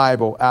around the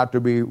Bible ought to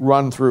be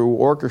run through,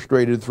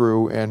 orchestrated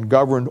through, and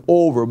governed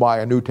over by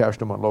a New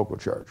Testament local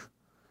church.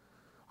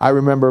 I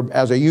remember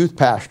as a youth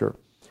pastor,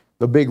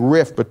 the big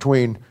rift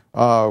between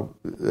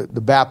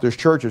the Baptist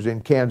churches in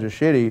Kansas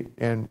City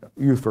and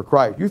Youth for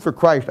Christ. Youth for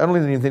Christ, I don't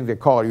even think they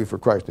call it Youth for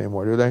Christ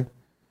anymore, do they?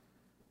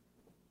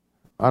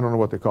 I don't know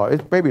what they call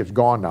it. Maybe it's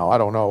gone now. I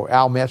don't know.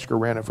 Al Metzger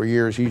ran it for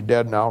years. He's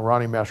dead now.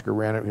 Ronnie Metzger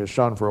ran it, his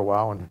son, for a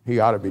while, and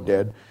he ought to be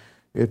dead.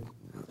 It's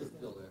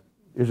still there.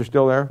 Is it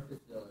still there? It's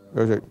still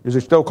there. Is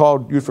it still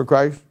called Youth for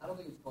Christ? I don't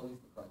think it's called Youth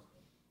for Christ.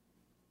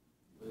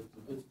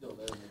 But it's still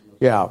there.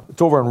 Yeah,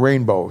 it's over in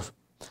Rainbows.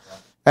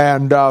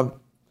 And,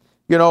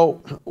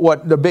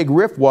 what the big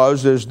rift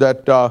was is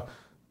that the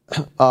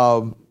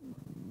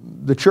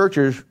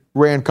churches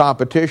ran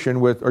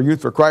competition with, or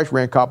Youth for Christ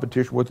ran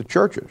competition with the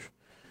churches.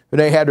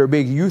 They had their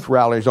big youth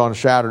rallies on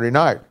Saturday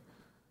night.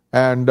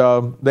 And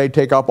they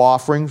take up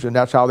offerings, and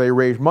that's how they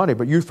raise money.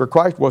 But Youth for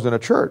Christ wasn't a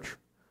church.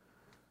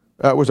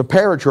 It was a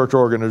parachurch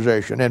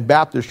organization. And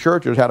Baptist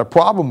churches had a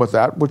problem with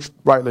that, which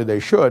rightly they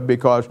should,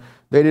 because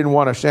they didn't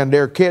want to send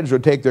their kids or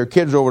take their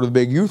kids over to the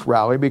big youth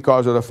rally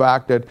because of the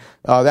fact that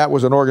that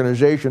was an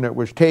organization that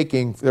was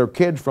taking their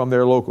kids from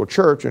their local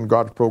church, and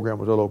God's program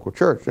was a local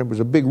church. It was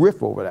a big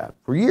rift over that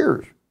for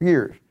years.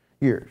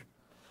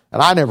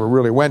 And I never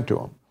really went to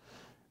them.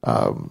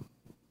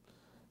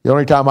 The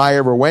only time I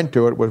ever went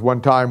to it was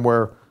one time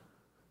where,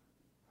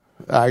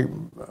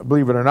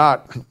 believe it or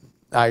not,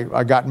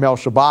 I got Mel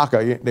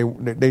Sabaka.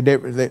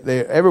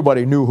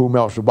 Everybody knew who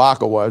Mel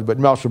Sabaka was, but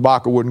Mel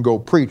Sabaka wouldn't go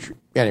preach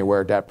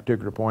anywhere at that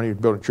particular point. He was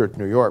building a church in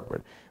New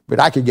York, but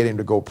I could get him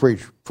to go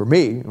preach for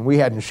me, and we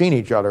hadn't seen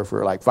each other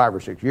for like 5 or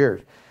 6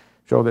 years.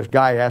 So this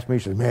guy asked me, he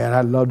says, "Man,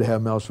 I'd love to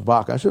have Mel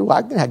Sabaka." I said, "Well,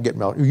 I can get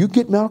Mel. You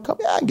get Mel to come?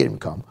 Yeah, I can get him to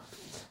come."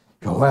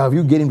 So, "Well, if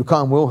you get him to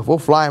come, we'll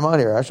fly him out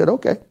here." I said,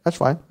 "Okay, that's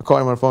fine." I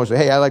called him on the phone and said,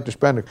 "Hey, I'd like to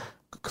spend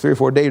 3 or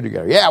 4 days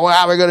together." "Yeah, well,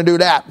 how are we going to do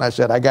that?" And I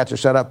said, "I got you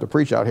set up to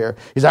preach out here."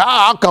 He said,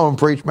 "I'll come and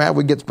preach, man.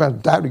 We get to spend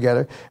some time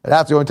together." And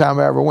that's the only time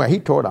I ever went. He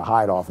tore the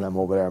hide off them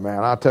over there,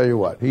 man. I'll tell you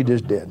what, he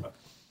just did.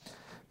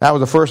 That was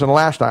the first and the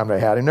last time they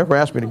had him. Never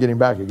asked me to get him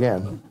back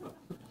again.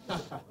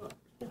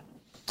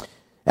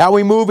 Now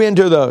we move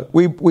into in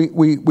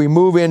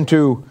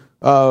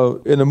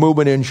the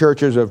movement in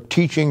churches of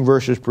teaching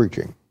versus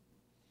preaching.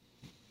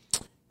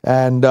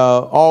 And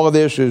all of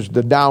this is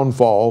the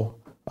downfall.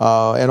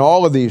 And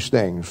all of these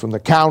things, from the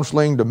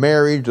counseling to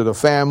marriage to the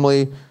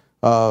family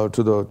to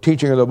the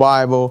teaching of the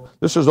Bible,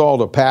 this is all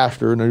the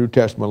pastor in the New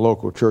Testament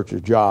local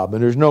church's job.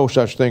 And there's no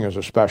such thing as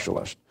a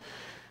specialist.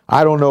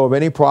 I don't know of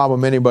any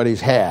problem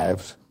anybody's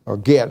has or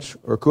gets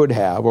or could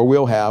have or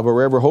will have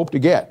or ever hope to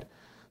get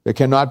that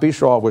cannot be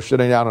solved with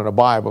sitting down in a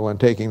Bible and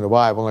taking the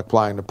Bible and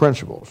applying the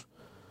principles.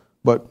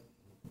 But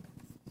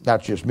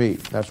That's just me.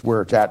 That's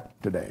where it's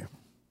at today.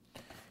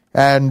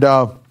 And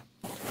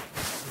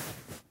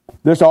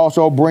this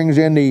also brings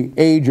in the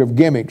age of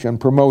gimmicks and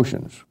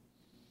promotions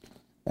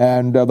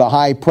and the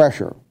high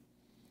pressure.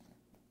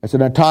 It's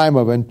in a time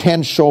of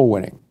intense soul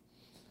winning.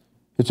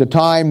 It's a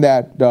time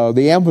that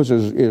the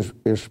emphasis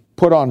is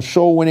put on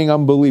soul winning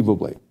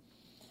unbelievably,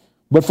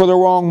 but for the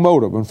wrong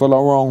motive and for the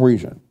wrong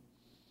reason.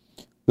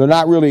 They're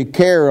not really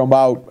care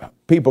about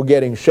people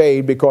getting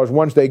saved, because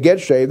once they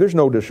get saved, there's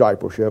no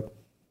discipleship.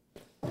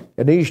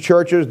 In these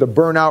churches, the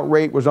burnout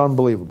rate was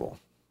unbelievable.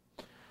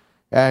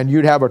 And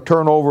you'd have a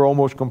turnover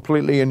almost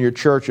completely in your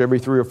church every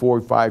 3 or 4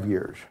 or 5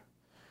 years.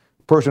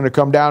 Person to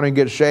come down and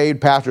get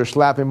saved, pastor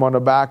slap him on the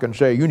back and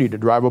say, you need to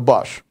drive a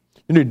bus.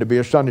 You need to be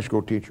a Sunday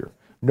school teacher.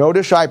 No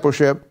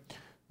discipleship,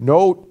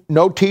 no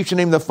teaching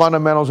him the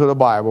fundamentals of the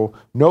Bible,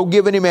 no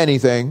giving him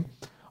anything.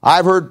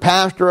 I've heard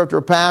pastor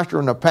after pastor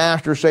and the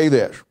pastor say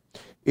this: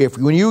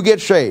 when you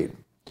get saved,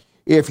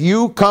 if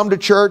you come to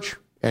church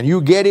and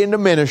you get into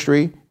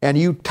ministry and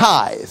you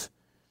tithe,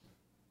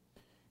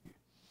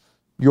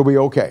 you'll be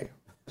okay.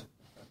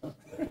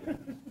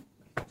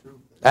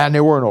 And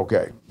they weren't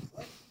okay.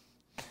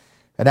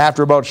 And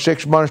after about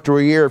 6 months to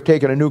a year of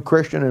taking a new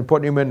Christian and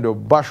putting him into a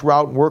bus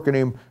route and working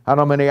him I don't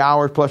know how many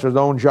hours plus his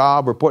own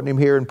job, or putting him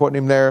here and putting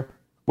him there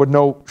with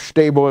no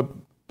stable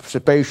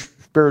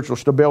spiritual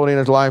stability in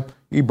his life,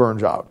 he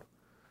burns out.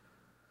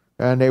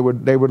 And they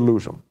would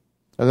lose him.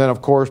 And then,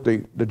 of course,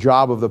 the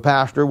job of the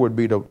pastor would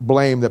be to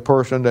blame the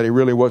person that he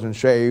really wasn't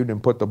saved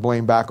and put the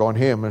blame back on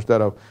him,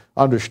 instead of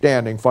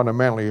understanding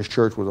fundamentally his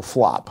church was a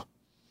flop.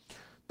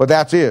 But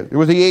that's it. It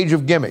was the age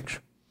of gimmicks.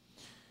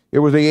 It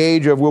was the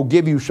age of, we'll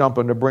give you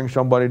something to bring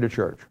somebody to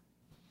church.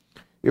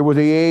 It was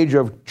the age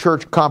of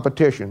church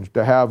competitions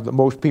to have the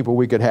most people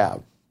we could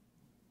have.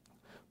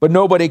 But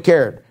nobody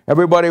cared.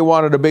 Everybody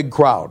wanted a big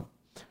crowd.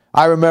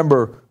 I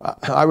remember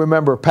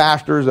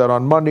pastors that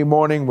on Monday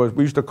morning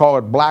we used to call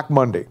it Black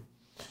Monday.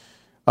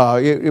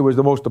 It was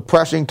the most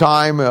depressing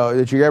time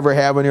that you ever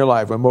have in your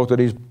life, in most of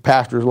these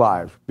pastors'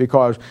 lives,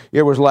 because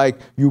it was like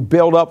you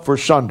build up for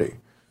Sunday.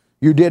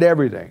 You did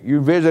everything. You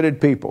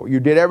visited people. You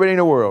did everything in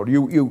the world.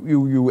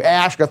 You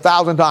asked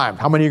 1,000 times,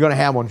 how many are you going to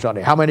have on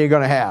Sunday? How many are you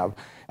going to have?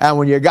 And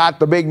when you got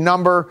the big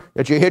number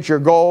that you hit your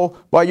goal,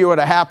 well, you were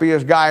the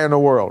happiest guy in the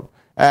world.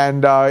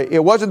 And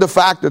it wasn't the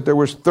fact that there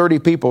was 30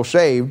 people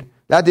saved.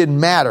 That didn't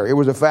matter. It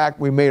was the fact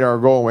we made our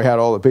goal and we had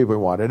all the people we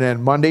wanted. And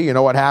then Monday, you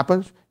know what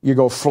happens? You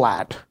go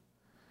flat.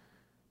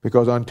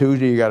 Because on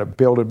Tuesday, you got to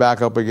build it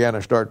back up again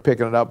and start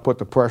picking it up, put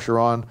the pressure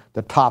on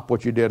to top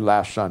what you did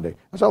last Sunday.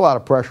 That's a lot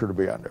of pressure to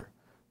be under.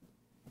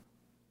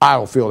 I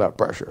don't feel that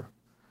pressure.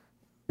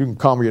 You can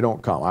come or you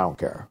don't come. I don't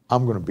care.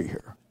 I'm going to be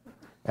here.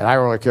 And I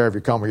don't really care if you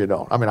come or you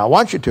don't. I mean, I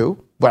want you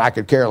to, but I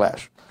could care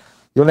less.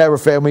 You'll never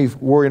fail me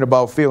worrying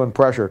about feeling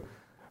pressure.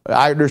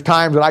 There's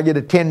times that I get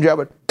a tinge of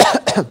it,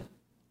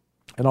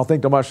 and I'll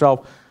think to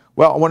myself,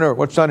 well, I wonder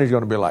what Sunday's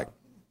going to be like.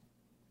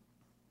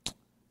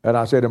 And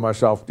I say to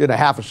myself, in a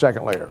half a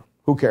second later,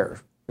 who cares?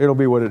 It'll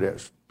be what it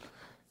is.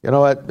 You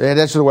know,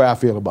 that's the way I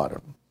feel about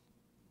it.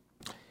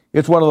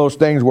 It's one of those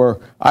things where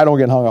I don't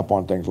get hung up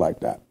on things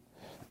like that.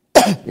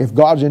 If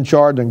God's in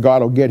charge, then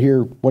God will get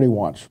here what he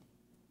wants.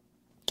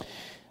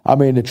 I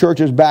mean, the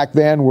churches back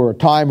then were a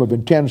time of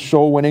intense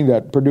soul winning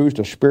that produced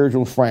a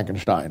spiritual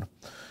Frankenstein.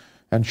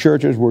 And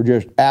churches were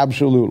just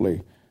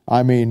absolutely,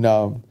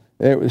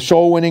 it was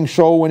soul winning,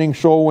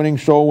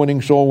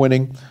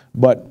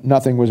 but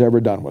nothing was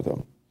ever done with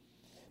them.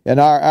 And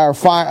our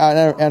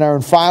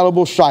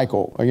infallible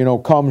cycle,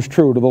 comes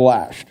true to the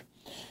last.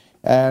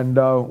 And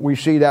we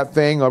see that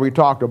thing that we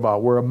talked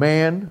about, where a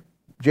man,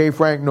 J.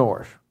 Frank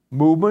Norris,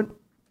 movement,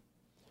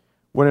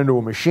 went into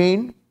a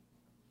machine.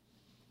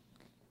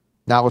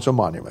 Now it's a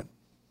monument.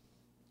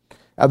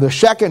 And the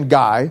second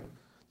guy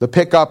to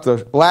pick up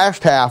the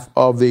last half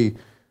of the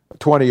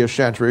 20th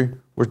century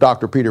was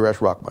Dr. Peter S.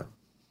 Ruckman.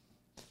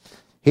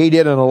 He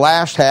did in the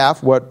last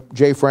half what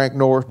J. Frank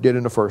Norris did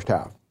in the first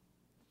half.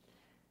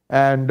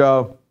 And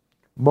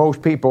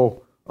most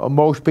people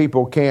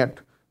can't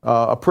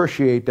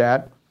appreciate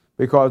that,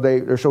 because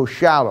they're so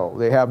shallow.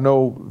 They have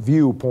no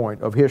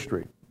viewpoint of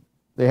history.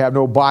 They have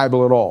no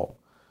Bible at all.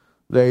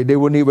 They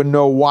wouldn't even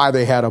know why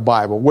they had a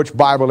Bible, which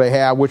Bible they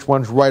have, which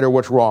one's right or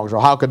what's wrong. So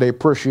how could they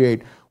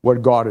appreciate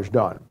what God has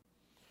done?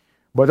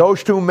 But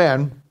those two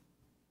men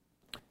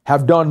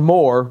have done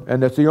more,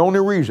 and that's the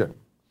only reason.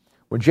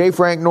 When J.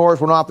 Frank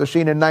Norris went off the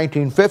scene in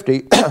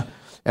 1950,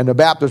 and the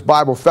Baptist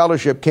Bible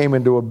Fellowship came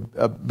into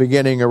a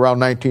beginning around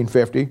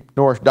 1950,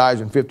 Norris dies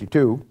in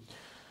 52,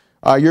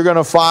 you're going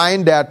to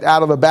find that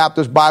out of the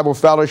Baptist Bible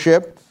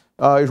Fellowship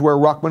is where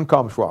Ruckman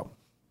comes from.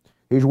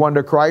 He's won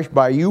to Christ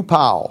by Hugh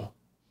Powell,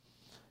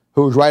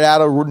 who's right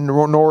out of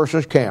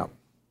Norris's camp.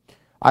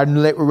 I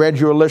read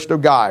you a list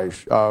of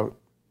guys: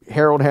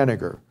 Harold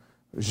Henniger,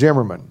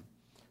 Zimmerman,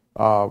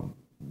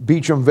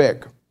 Beecham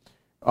Vick,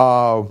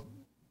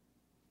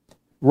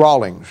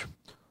 Rawlings.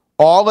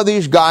 All of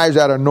these guys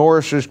out of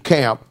Norris's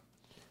camp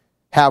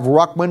have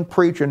Ruckman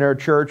preach in their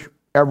church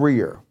every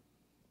year.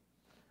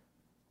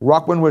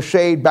 Ruckman was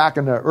saved back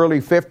in the early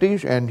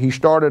 50s, and he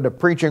started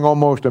preaching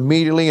almost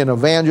immediately in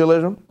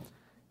evangelism.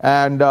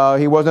 And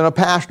he wasn't a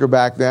pastor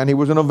back then. He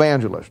was an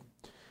evangelist.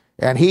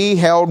 And he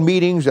held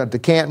meetings at the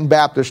Canton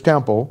Baptist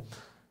Temple.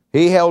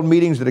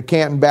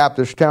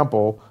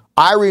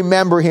 I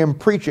remember him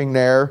preaching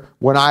there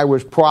when I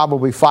was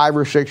probably 5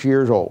 or 6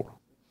 years old.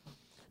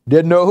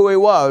 Didn't know who he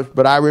was,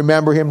 but I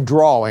remember him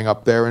drawing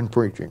up there and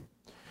preaching.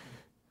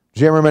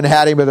 Zimmerman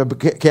had him at the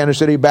Kansas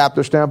City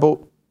Baptist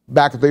Temple,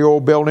 back at the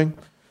old building.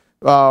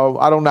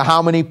 I don't know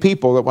how many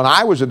people that when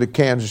I was at the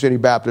Kansas City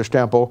Baptist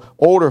Temple,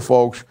 older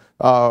folks,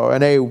 we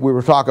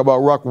were talking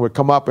about Ruckman, would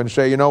come up and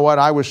say, you know what,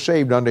 I was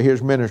saved under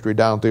his ministry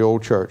down at the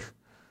old church.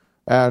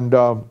 And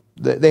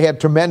they had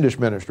tremendous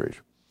ministries.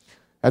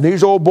 And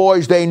these old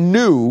boys, they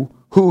knew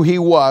who he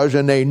was,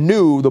 and they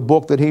knew the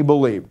book that he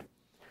believed.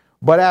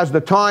 But as the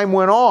time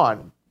went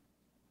on,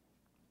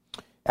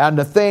 and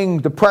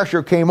the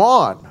pressure came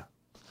on,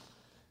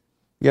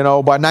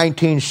 by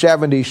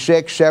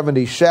 1976,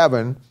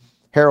 77,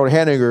 Harold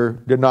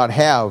Henninger did not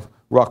have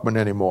Ruckman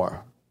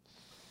anymore.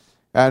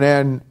 And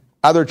then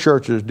other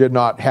churches did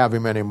not have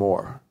him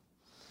anymore.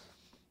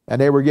 And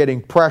they were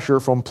getting pressure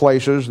from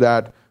places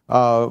that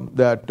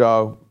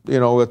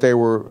they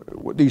were,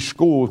 these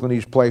schools and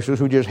these places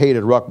who just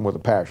hated Ruckman with a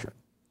passion.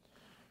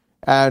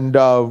 And,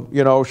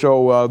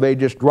 so they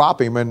just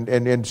dropped him,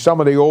 and some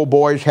of the old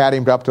boys had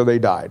him up till they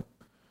died.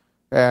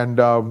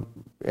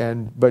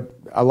 But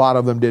a lot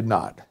of them did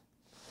not.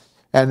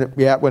 And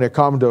yet, when it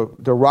comes to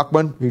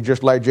Ruckman, he's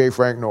just like J.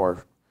 Frank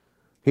Norris.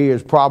 He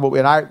is probably,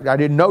 and I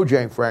didn't know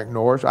J. Frank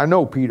Norris. I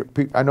know Peter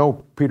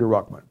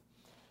Ruckman.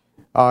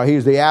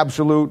 He's the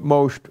absolute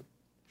most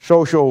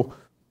social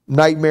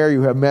nightmare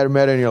you have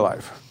met in your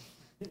life.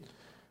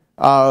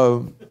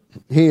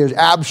 He is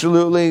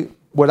absolutely,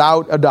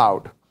 without a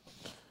doubt.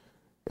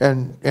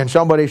 And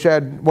somebody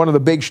said one of the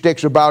big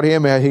sticks about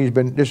him,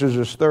 this is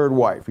his third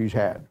wife he's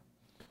had.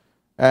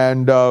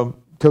 And to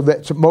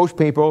most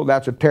people,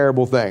 that's a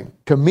terrible thing.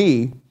 To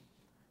me,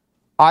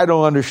 I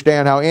don't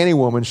understand how any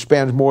woman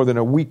spends more than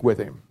a week with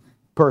him,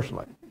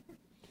 personally.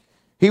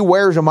 He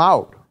wears them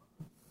out.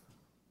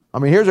 I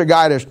mean, here's a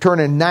guy that's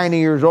turning 90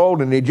 years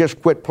old, and he just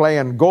quit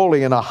playing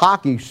goalie in a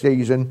hockey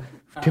season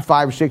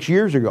 5, 6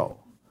 years ago.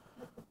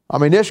 I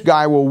mean, this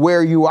guy will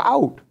wear you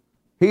out.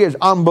 He has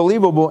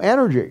unbelievable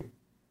energy.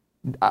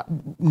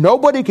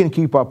 Nobody can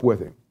keep up with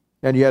him.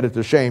 And yet, at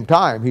the same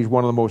time, he's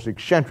one of the most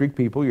eccentric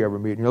people you ever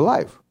meet in your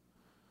life.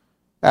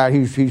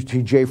 He's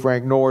J.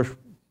 Frank Norris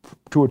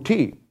to a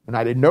T. And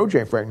I didn't know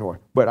J. Frank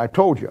Norris, but I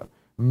told you,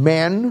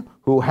 men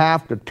who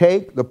have to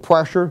take the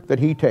pressure that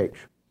he takes.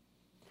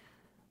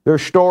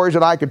 There's stories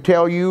that I could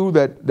tell you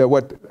that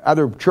what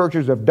other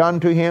churches have done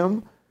to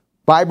him,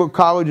 Bible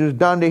colleges have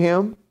done to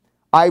him.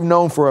 I've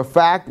known for a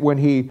fact when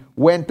he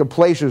went to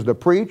places to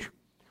preach,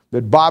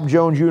 that Bob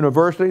Jones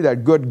University,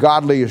 that good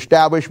godly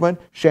establishment,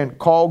 sent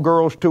call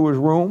girls to his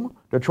room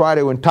to try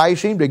to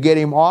entice him, to get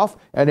him off,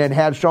 and then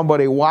had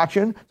somebody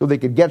watching so they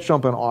could get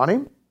something on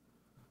him.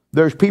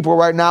 There's people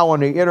right now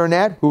on the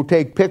internet who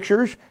take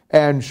pictures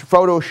and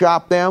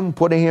Photoshop them,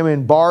 putting him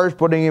in bars,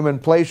 putting him in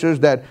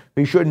places that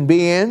he shouldn't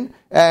be in,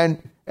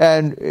 and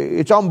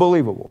it's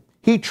unbelievable.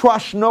 He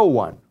trusts no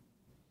one.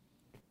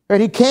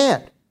 And he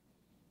can't.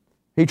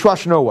 He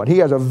trusts no one. He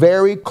has a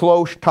very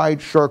close,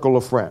 tight circle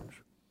of friends.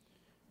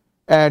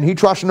 And he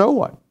trusts no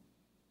one.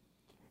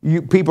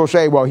 People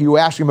say, well, you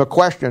ask him a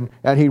question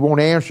and he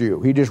won't answer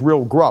you. He just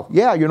real gruff.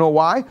 Yeah, you know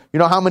why? You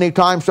know how many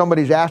times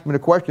somebody's asked me the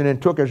question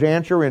and took his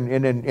answer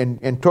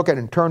and took it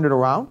and turned it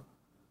around?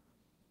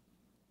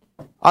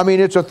 I mean,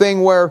 it's a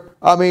thing where,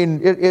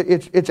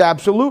 it's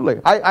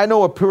absolutely. I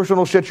know a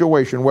personal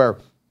situation where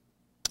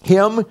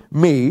him,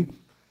 me,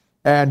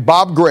 and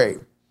Bob Gray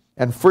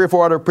and 3 or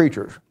 4 other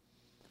preachers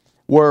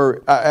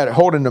were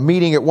holding a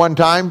meeting at one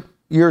time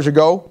years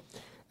ago,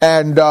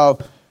 and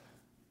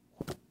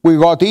we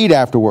go out to eat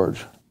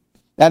afterwards.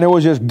 And there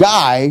was this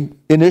guy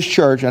in this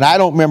church, and I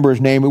don't remember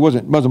his name. It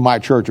wasn't my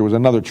church. It was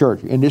another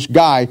church. And this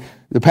guy,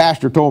 the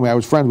pastor told me, I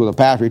was friends with the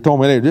pastor. He told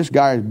me, this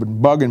guy has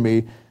been bugging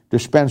me to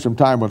spend some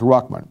time with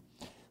Ruckman.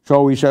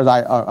 So he says,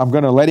 I'm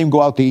going to let him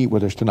go out to eat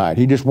with us tonight.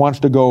 He just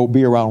wants to go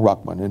be around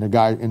Ruckman. And the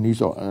guy, and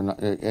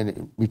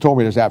he told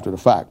me this after the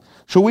fact.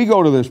 So we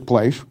go to this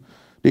place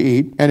to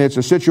eat, and it's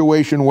a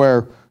situation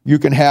where you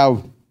can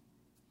have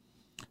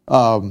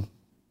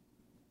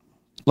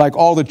like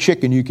all the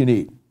chicken you can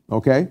eat,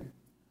 okay?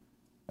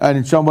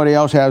 And somebody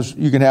else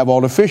you can have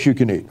all the fish you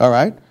can eat, all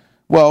right?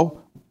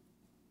 Well,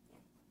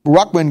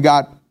 Ruckman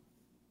got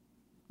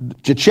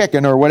the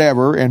chicken or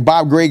whatever, and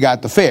Bob Gray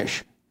got the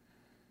fish.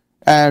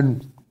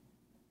 And,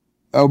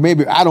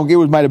 maybe,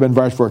 it might have been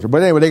vice versa.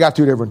 But anyway, they got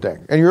 2 different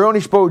things. And you're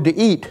only supposed to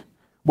eat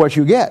what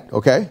you get,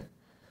 okay?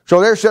 So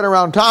they're sitting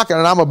around talking,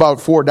 and I'm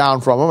about 4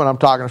 down from them, and I'm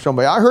talking to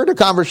somebody. I heard the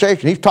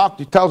conversation. He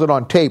tells it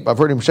on tape. I've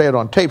heard him say it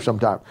on tape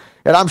sometime.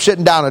 And I'm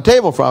sitting down at a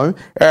table from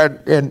him,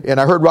 and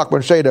I heard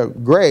Ruckman say to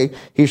Gray,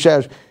 he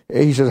says,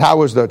 how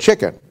was the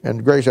chicken?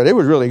 And Gray said, it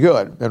was really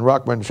good. And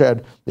Ruckman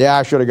said, yeah,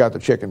 I should have got the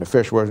chicken. The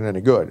fish wasn't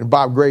any good. And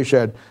Bob Gray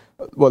said,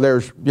 well,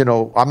 there's,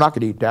 I'm not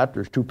going to eat that.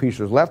 There's 2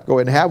 pieces left. Go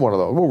ahead and have one of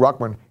those. Well,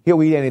 Ruckman,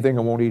 he'll eat anything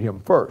and won't eat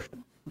him first.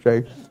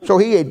 See? So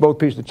he ate both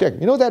pieces of chicken.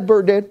 You know what that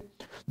bird did?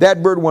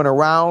 That bird went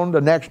around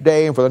the next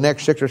day and for the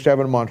next 6 or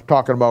 7 months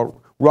talking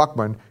about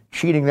Ruckman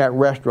cheating that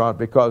restaurant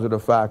because of the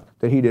fact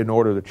that he didn't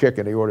order the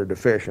chicken. He ordered the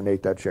fish and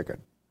ate that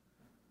chicken.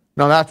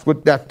 Now, that's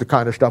the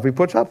kind of stuff he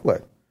puts up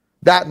with.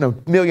 That and a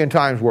million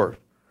times worse.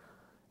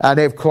 And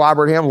they've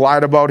clobbered him,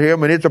 lied about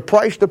him, and it's a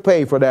price to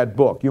pay for that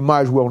book. You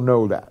might as well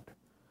know that.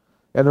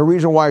 And the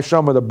reason why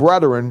some of the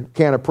brethren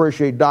can't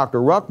appreciate Dr.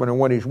 Ruckman and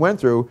what he's went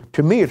through,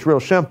 to me, it's real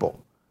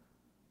simple.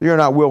 You're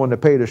not willing to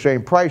pay the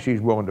same price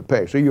he's willing to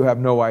pay, so you have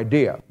no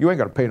idea. You ain't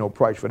going to pay no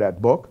price for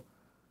that book.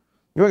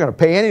 You ain't going to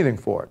pay anything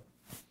for it.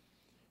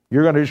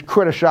 You're going to just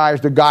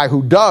criticize the guy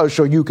who does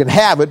so you can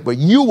have it, but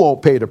you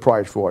won't pay the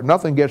price for it.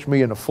 Nothing gets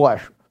me in the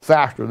flesh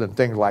faster than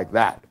things like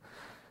that.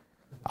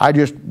 I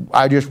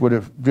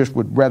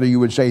would rather you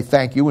would say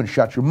thank you and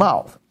shut your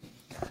mouth.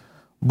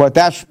 But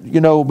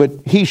but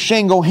he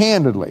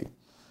single-handedly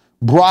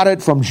brought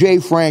it from J.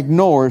 Frank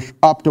Norris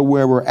up to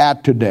where we're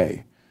at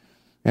today.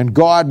 And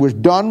God was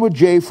done with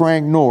J.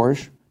 Frank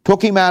Norris,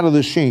 took him out of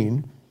the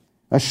scene,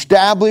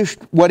 established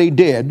what he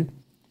did,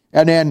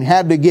 and then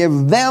had to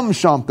give them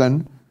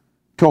something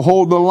to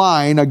hold the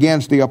line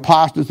against the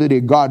apostasy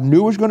that God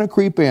knew was going to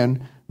creep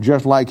in,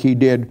 just like he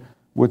did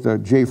with the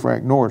J.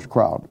 Frank Norris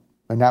crowd.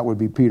 And that would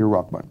be Peter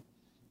Ruckman.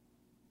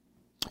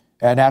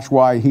 And that's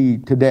why he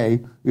today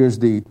is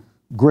the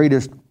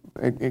greatest.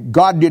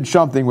 God did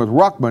something with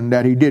Ruckman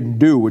that he didn't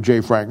do with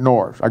J. Frank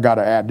Norris. I got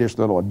to add this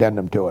little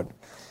addendum to it.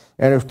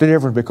 And it's the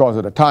difference because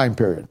of the time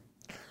period.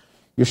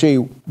 You see,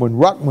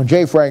 when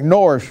J. Frank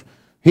Norris,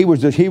 he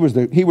was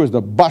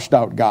the bust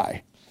out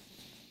guy.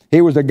 He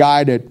was the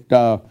guy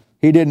that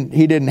he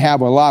didn't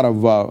have a lot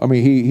of.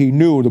 He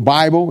knew the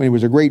Bible and he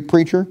was a great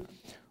preacher,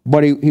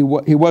 but he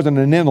wasn't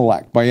an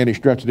intellect by any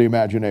stretch of the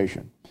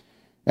imagination.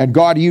 And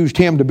God used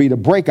him to be the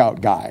breakout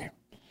guy.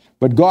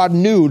 But God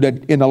knew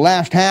that in the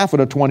last half of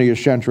the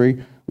 20th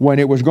century, when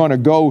it was going to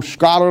go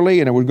scholarly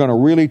and it was going to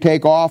really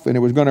take off and it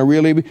was going to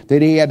really be,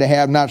 that he had to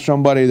have not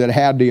somebody that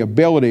had the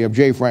ability of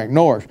J. Frank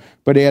Norris,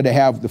 but he had to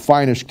have the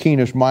finest,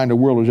 keenest mind the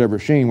world has ever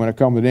seen when it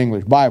comes to the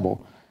English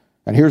Bible.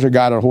 And here's a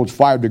guy that holds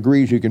 5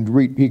 degrees. He can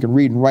read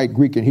and write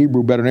Greek and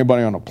Hebrew better than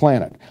anybody on the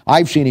planet.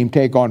 I've seen him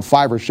take on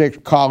 5 or 6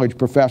 college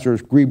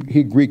professors,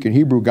 Greek and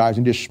Hebrew guys,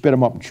 and just spit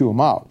them up and chew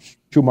them out.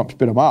 Chew them up and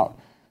spit them out.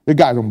 The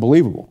guy's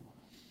unbelievable.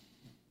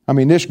 I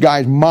mean, this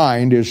guy's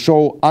mind is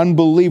so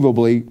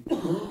unbelievably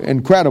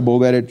incredible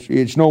that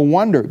it's no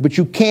wonder. But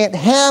you can't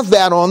have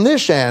that on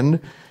this end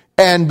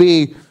and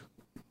be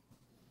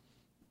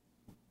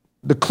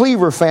the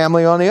Cleaver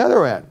family on the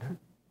other end.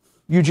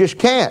 You just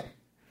can't.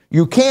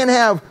 You can't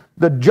have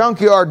the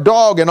junkyard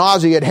dog and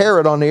Ozzie at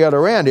Herod on the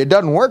other end. It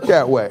doesn't work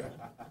that way.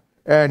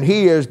 And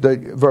he is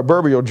the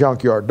proverbial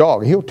junkyard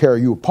dog. He'll tear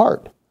you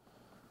apart.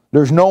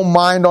 There's no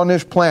mind on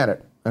this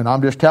planet, and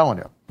I'm just telling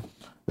you.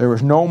 There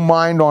is no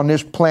mind on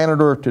this planet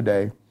Earth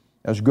today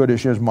as good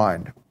as his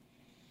mind.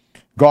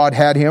 God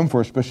had him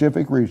for a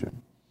specific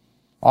reason.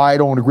 I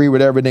don't agree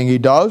with everything he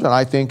does, and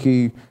I think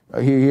he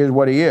is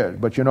what he is.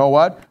 But you know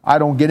what? I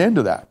don't get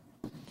into that.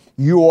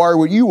 You are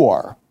what you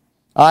are.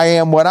 I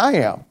am what I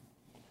am.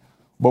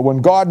 But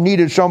when God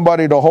needed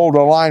somebody to hold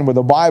a line with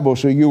the Bible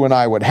so you and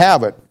I would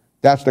have it,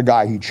 that's the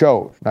guy he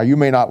chose. Now, you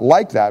may not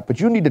like that, but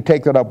you need to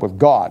take that up with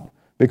God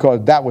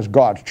because that was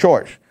God's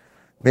choice.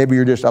 Maybe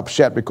you're just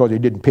upset because he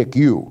didn't pick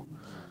you.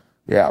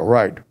 Yeah,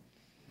 right.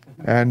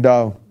 And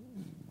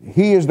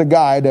he is the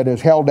guy that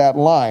has held that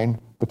line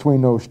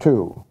between those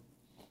two.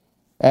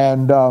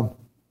 And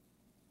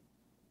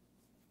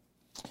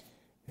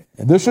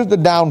this is the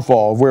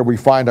downfall of where we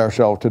find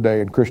ourselves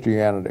today in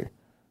Christianity.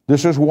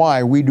 This is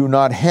why we do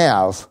not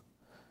have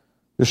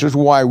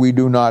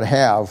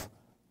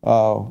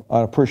an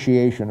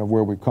appreciation of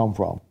where we come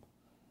from.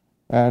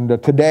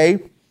 And today,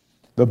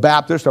 the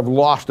Baptists have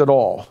lost it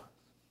all.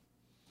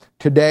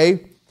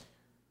 Today,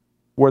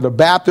 where the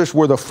Baptists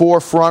were the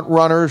forefront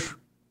runners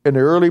in the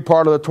early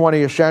part of the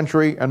 20th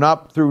century and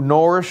up through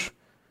Norris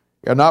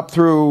and up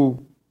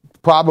through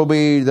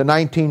probably the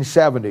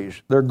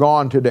 1970s, they're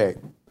gone today.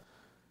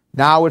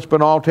 Now it's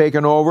been all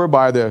taken over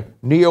by the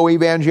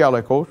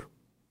neo-evangelicals.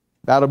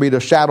 That'll be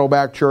the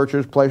Saddleback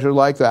churches, places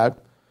like that.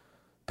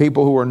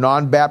 People who are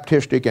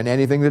non-Baptistic in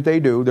anything that they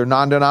do. They're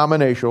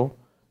non-denominational,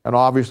 and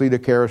obviously the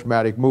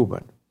charismatic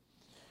movement.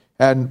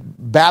 And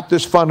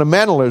Baptist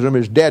fundamentalism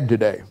is dead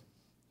today.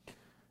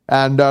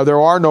 And there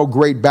are no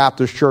great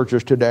Baptist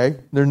churches today.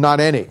 There's not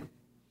any.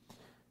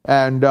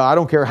 And I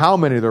don't care how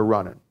many they're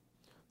running.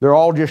 They're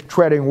all just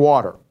treading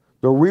water.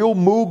 The real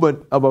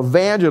movement of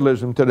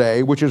evangelism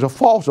today, which is a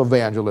false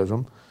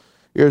evangelism,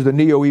 is the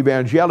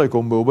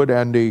neo-evangelical movement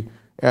and the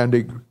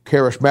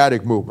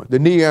charismatic movement. The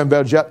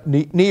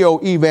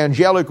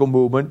neo-evangelical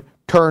movement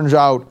turns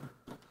out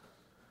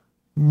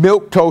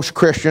milquetoast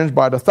Christians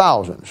by the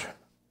thousands.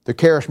 The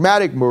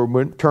charismatic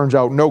movement turns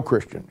out no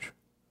Christians.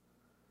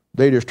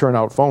 They just turn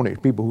out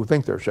phonies, people who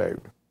think they're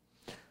saved.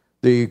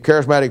 The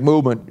charismatic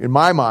movement, in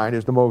my mind,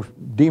 is the most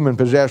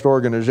demon-possessed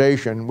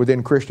organization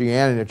within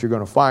Christianity that you're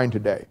going to find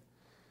today.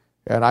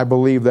 And I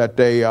believe that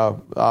they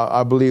are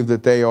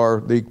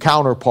the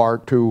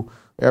counterpart to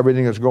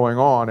everything that's going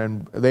on,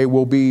 and they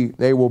will be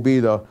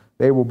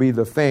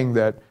the thing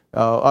that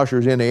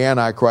ushers in the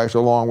Antichrist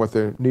along with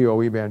the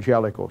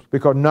neo-evangelicals,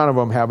 because none of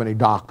them have any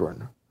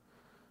doctrine.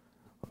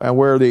 And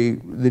where the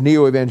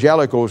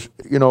neo-evangelicals,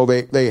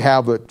 they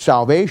have the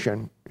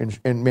salvation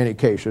in many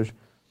cases,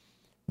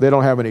 they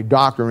don't have any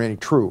doctrine or any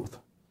truth.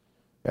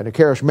 And the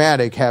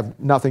charismatic have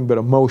nothing but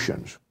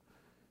emotions.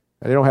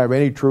 And they don't have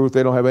any truth,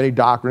 they don't have any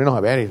doctrine, they don't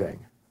have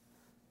anything.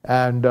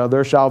 And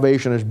their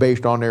salvation is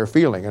based on their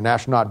feeling, and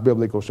that's not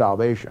biblical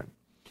salvation.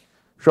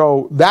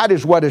 So that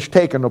is what has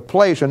taken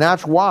place, and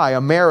that's why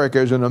America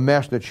is in the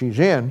mess that she's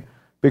in,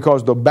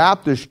 because the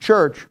Baptist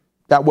church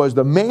that was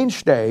the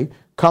mainstay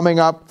coming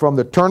up from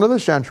the turn of the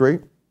century,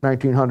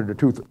 1900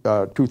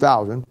 to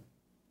 2000,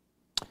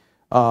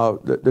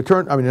 the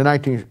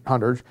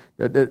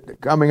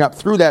 1900s, coming up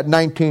through that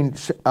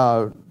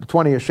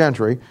 20th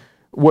century,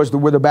 was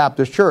with the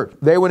Baptist church.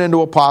 They went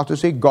into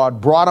apostasy. God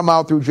brought them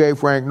out through J.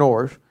 Frank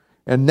Norris,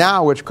 and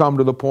now it's come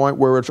to the point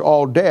where it's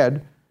all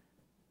dead,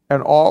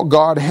 and all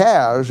God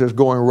has is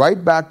going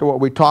right back to what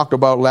we talked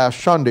about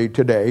last Sunday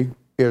today,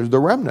 is the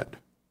remnant,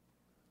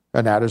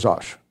 and that is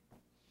us.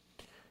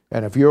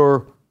 And if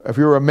you're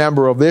a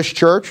member of this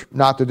church,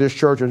 not that this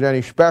church is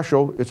any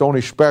special, it's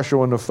only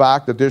special in the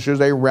fact that this is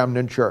a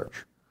remnant church.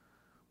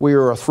 We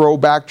are a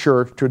throwback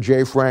church to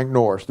J. Frank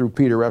Norris through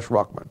Peter S.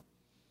 Ruckman,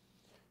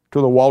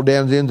 to the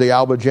Waldensians, the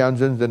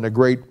Albigensians, and the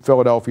great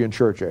Philadelphian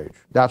church age.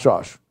 That's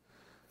us.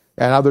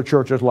 And other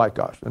churches like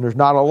us. And there's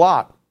not a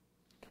lot,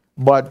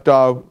 but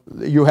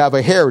you have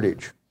a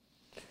heritage.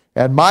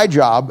 And my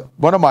job,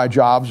 one of my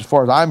jobs, as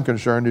far as I'm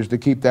concerned, is to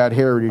keep that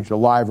heritage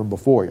alive and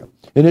before you.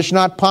 And it's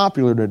not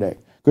popular today,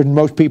 because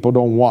most people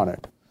don't want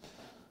it.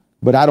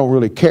 But I don't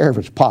really care if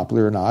it's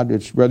popular or not.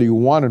 It's whether you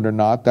want it or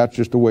not, that's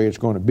just the way it's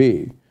going to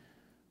be.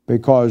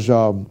 Because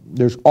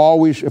there's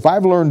always, if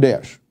I've learned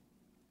this,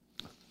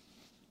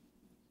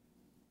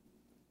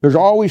 there's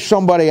always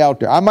somebody out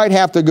there. I might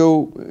have to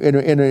go,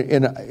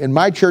 in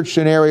my church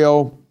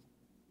scenario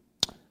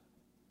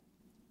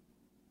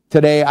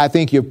today, I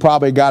think you've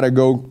probably got to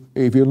go,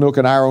 if you look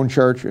at our own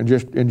church and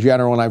just in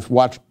general, and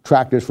I've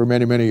tracked this for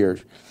many, many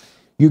years,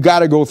 you got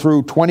to go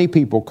through 20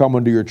 people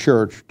coming to your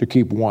church to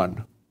keep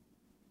one.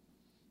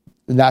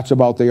 And that's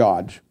about the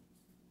odds.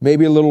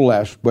 Maybe a little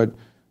less, but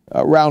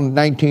around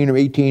 19 or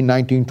 18,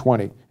 19,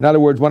 20. In other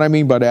words, what I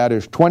mean by that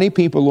is 20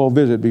 people will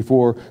visit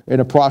before in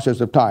a process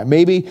of time.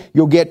 Maybe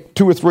you'll get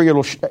 2 or 3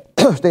 it'll stay.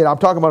 I'm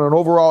talking about an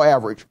overall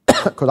average,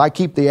 because I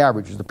keep the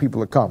averages, the people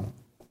that come.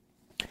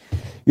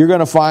 You're going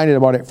to find it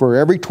about it for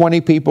every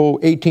 20 people,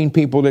 18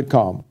 people that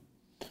come,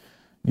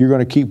 you're going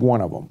to keep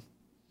one of them.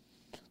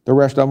 The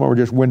rest of them are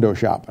just window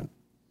shopping.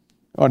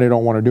 Or they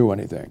don't want to do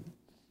anything.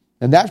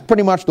 And that's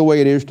pretty much the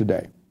way it is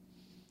today.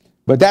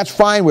 But that's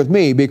fine with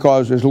me,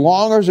 because as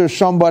long as there's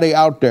somebody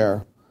out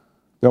there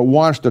that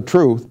wants the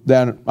truth,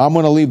 then I'm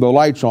going to leave the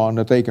lights on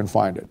that they can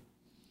find it.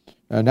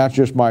 And that's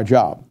just my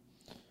job.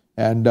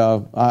 And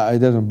it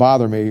doesn't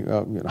bother me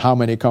how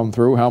many come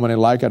through, how many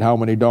like it, how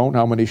many don't,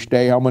 how many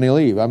stay, how many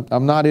leave.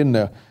 I'm not in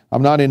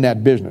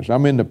that business.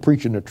 I'm in the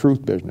preaching the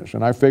truth business.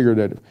 And I figure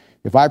that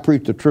if I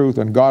preach the truth,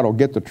 then God will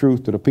get the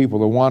truth to the people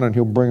that want it, and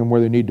He'll bring them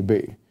where they need to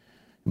be.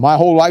 My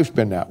whole life's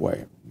been that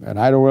way. And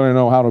I don't really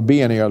know how to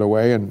be any other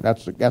way, and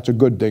that's a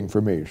good thing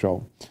for me.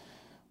 So,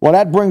 well,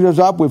 that brings us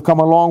up. We've come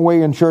a long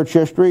way in church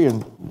history,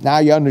 and now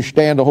you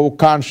understand the whole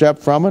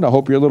concept from it. I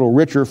hope you're a little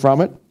richer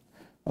from it,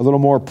 a little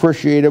more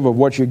appreciative of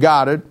what you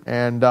got it,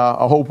 and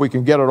I hope we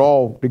can get it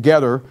all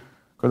together,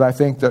 because I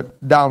think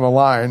that down the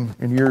line,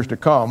 in years to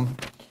come,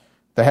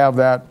 to have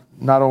that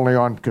not only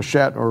on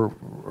cassette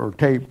or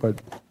tape,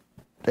 but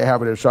to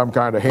have it as some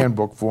kind of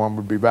handbook form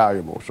would be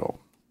valuable. So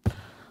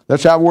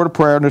let's have a word of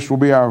prayer, and this will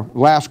be our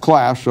last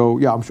class. So,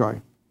 yeah, I'm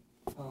sorry.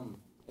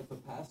 If a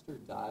pastor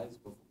dies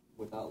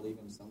without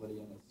leaving somebody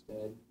in his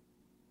stead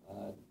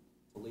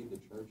to lead the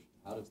church,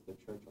 how does the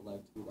church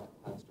elect who that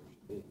pastor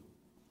should be?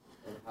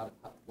 Or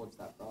what's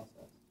that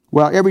process?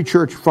 Well, every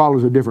church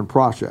follows a different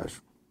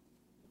process.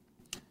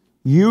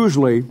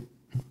 Usually,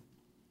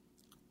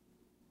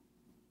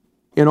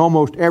 in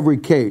almost every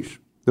case,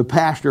 the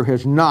pastor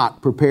has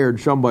not prepared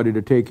somebody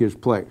to take his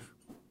place.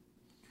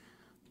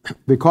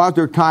 Because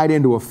they're tied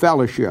into a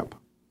fellowship,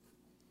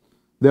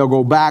 they'll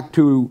go back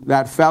to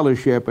that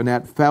fellowship, and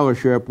that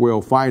fellowship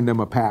will find them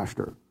a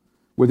pastor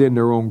within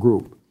their own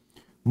group.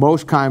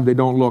 Most times they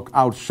don't look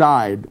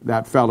outside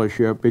that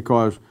fellowship,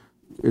 because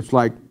it's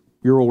like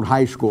your old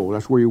high school.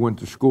 That's where you went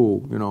to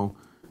school,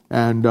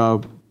 and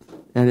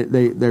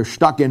they're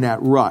stuck in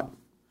that rut.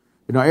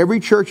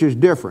 Every church is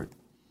different.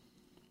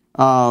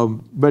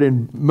 But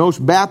in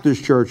most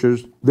Baptist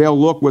churches, they'll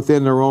look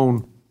within their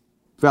own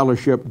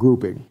fellowship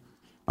grouping.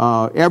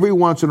 Every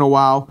once in a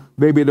while,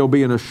 maybe there'll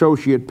be an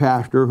associate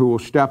pastor who will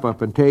step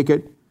up and take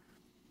it.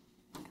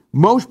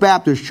 Most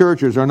Baptist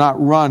churches are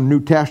not run New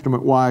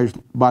Testament-wise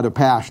by the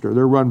pastor.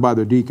 They're run by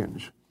the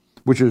deacons.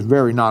 which is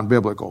very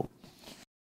non-biblical.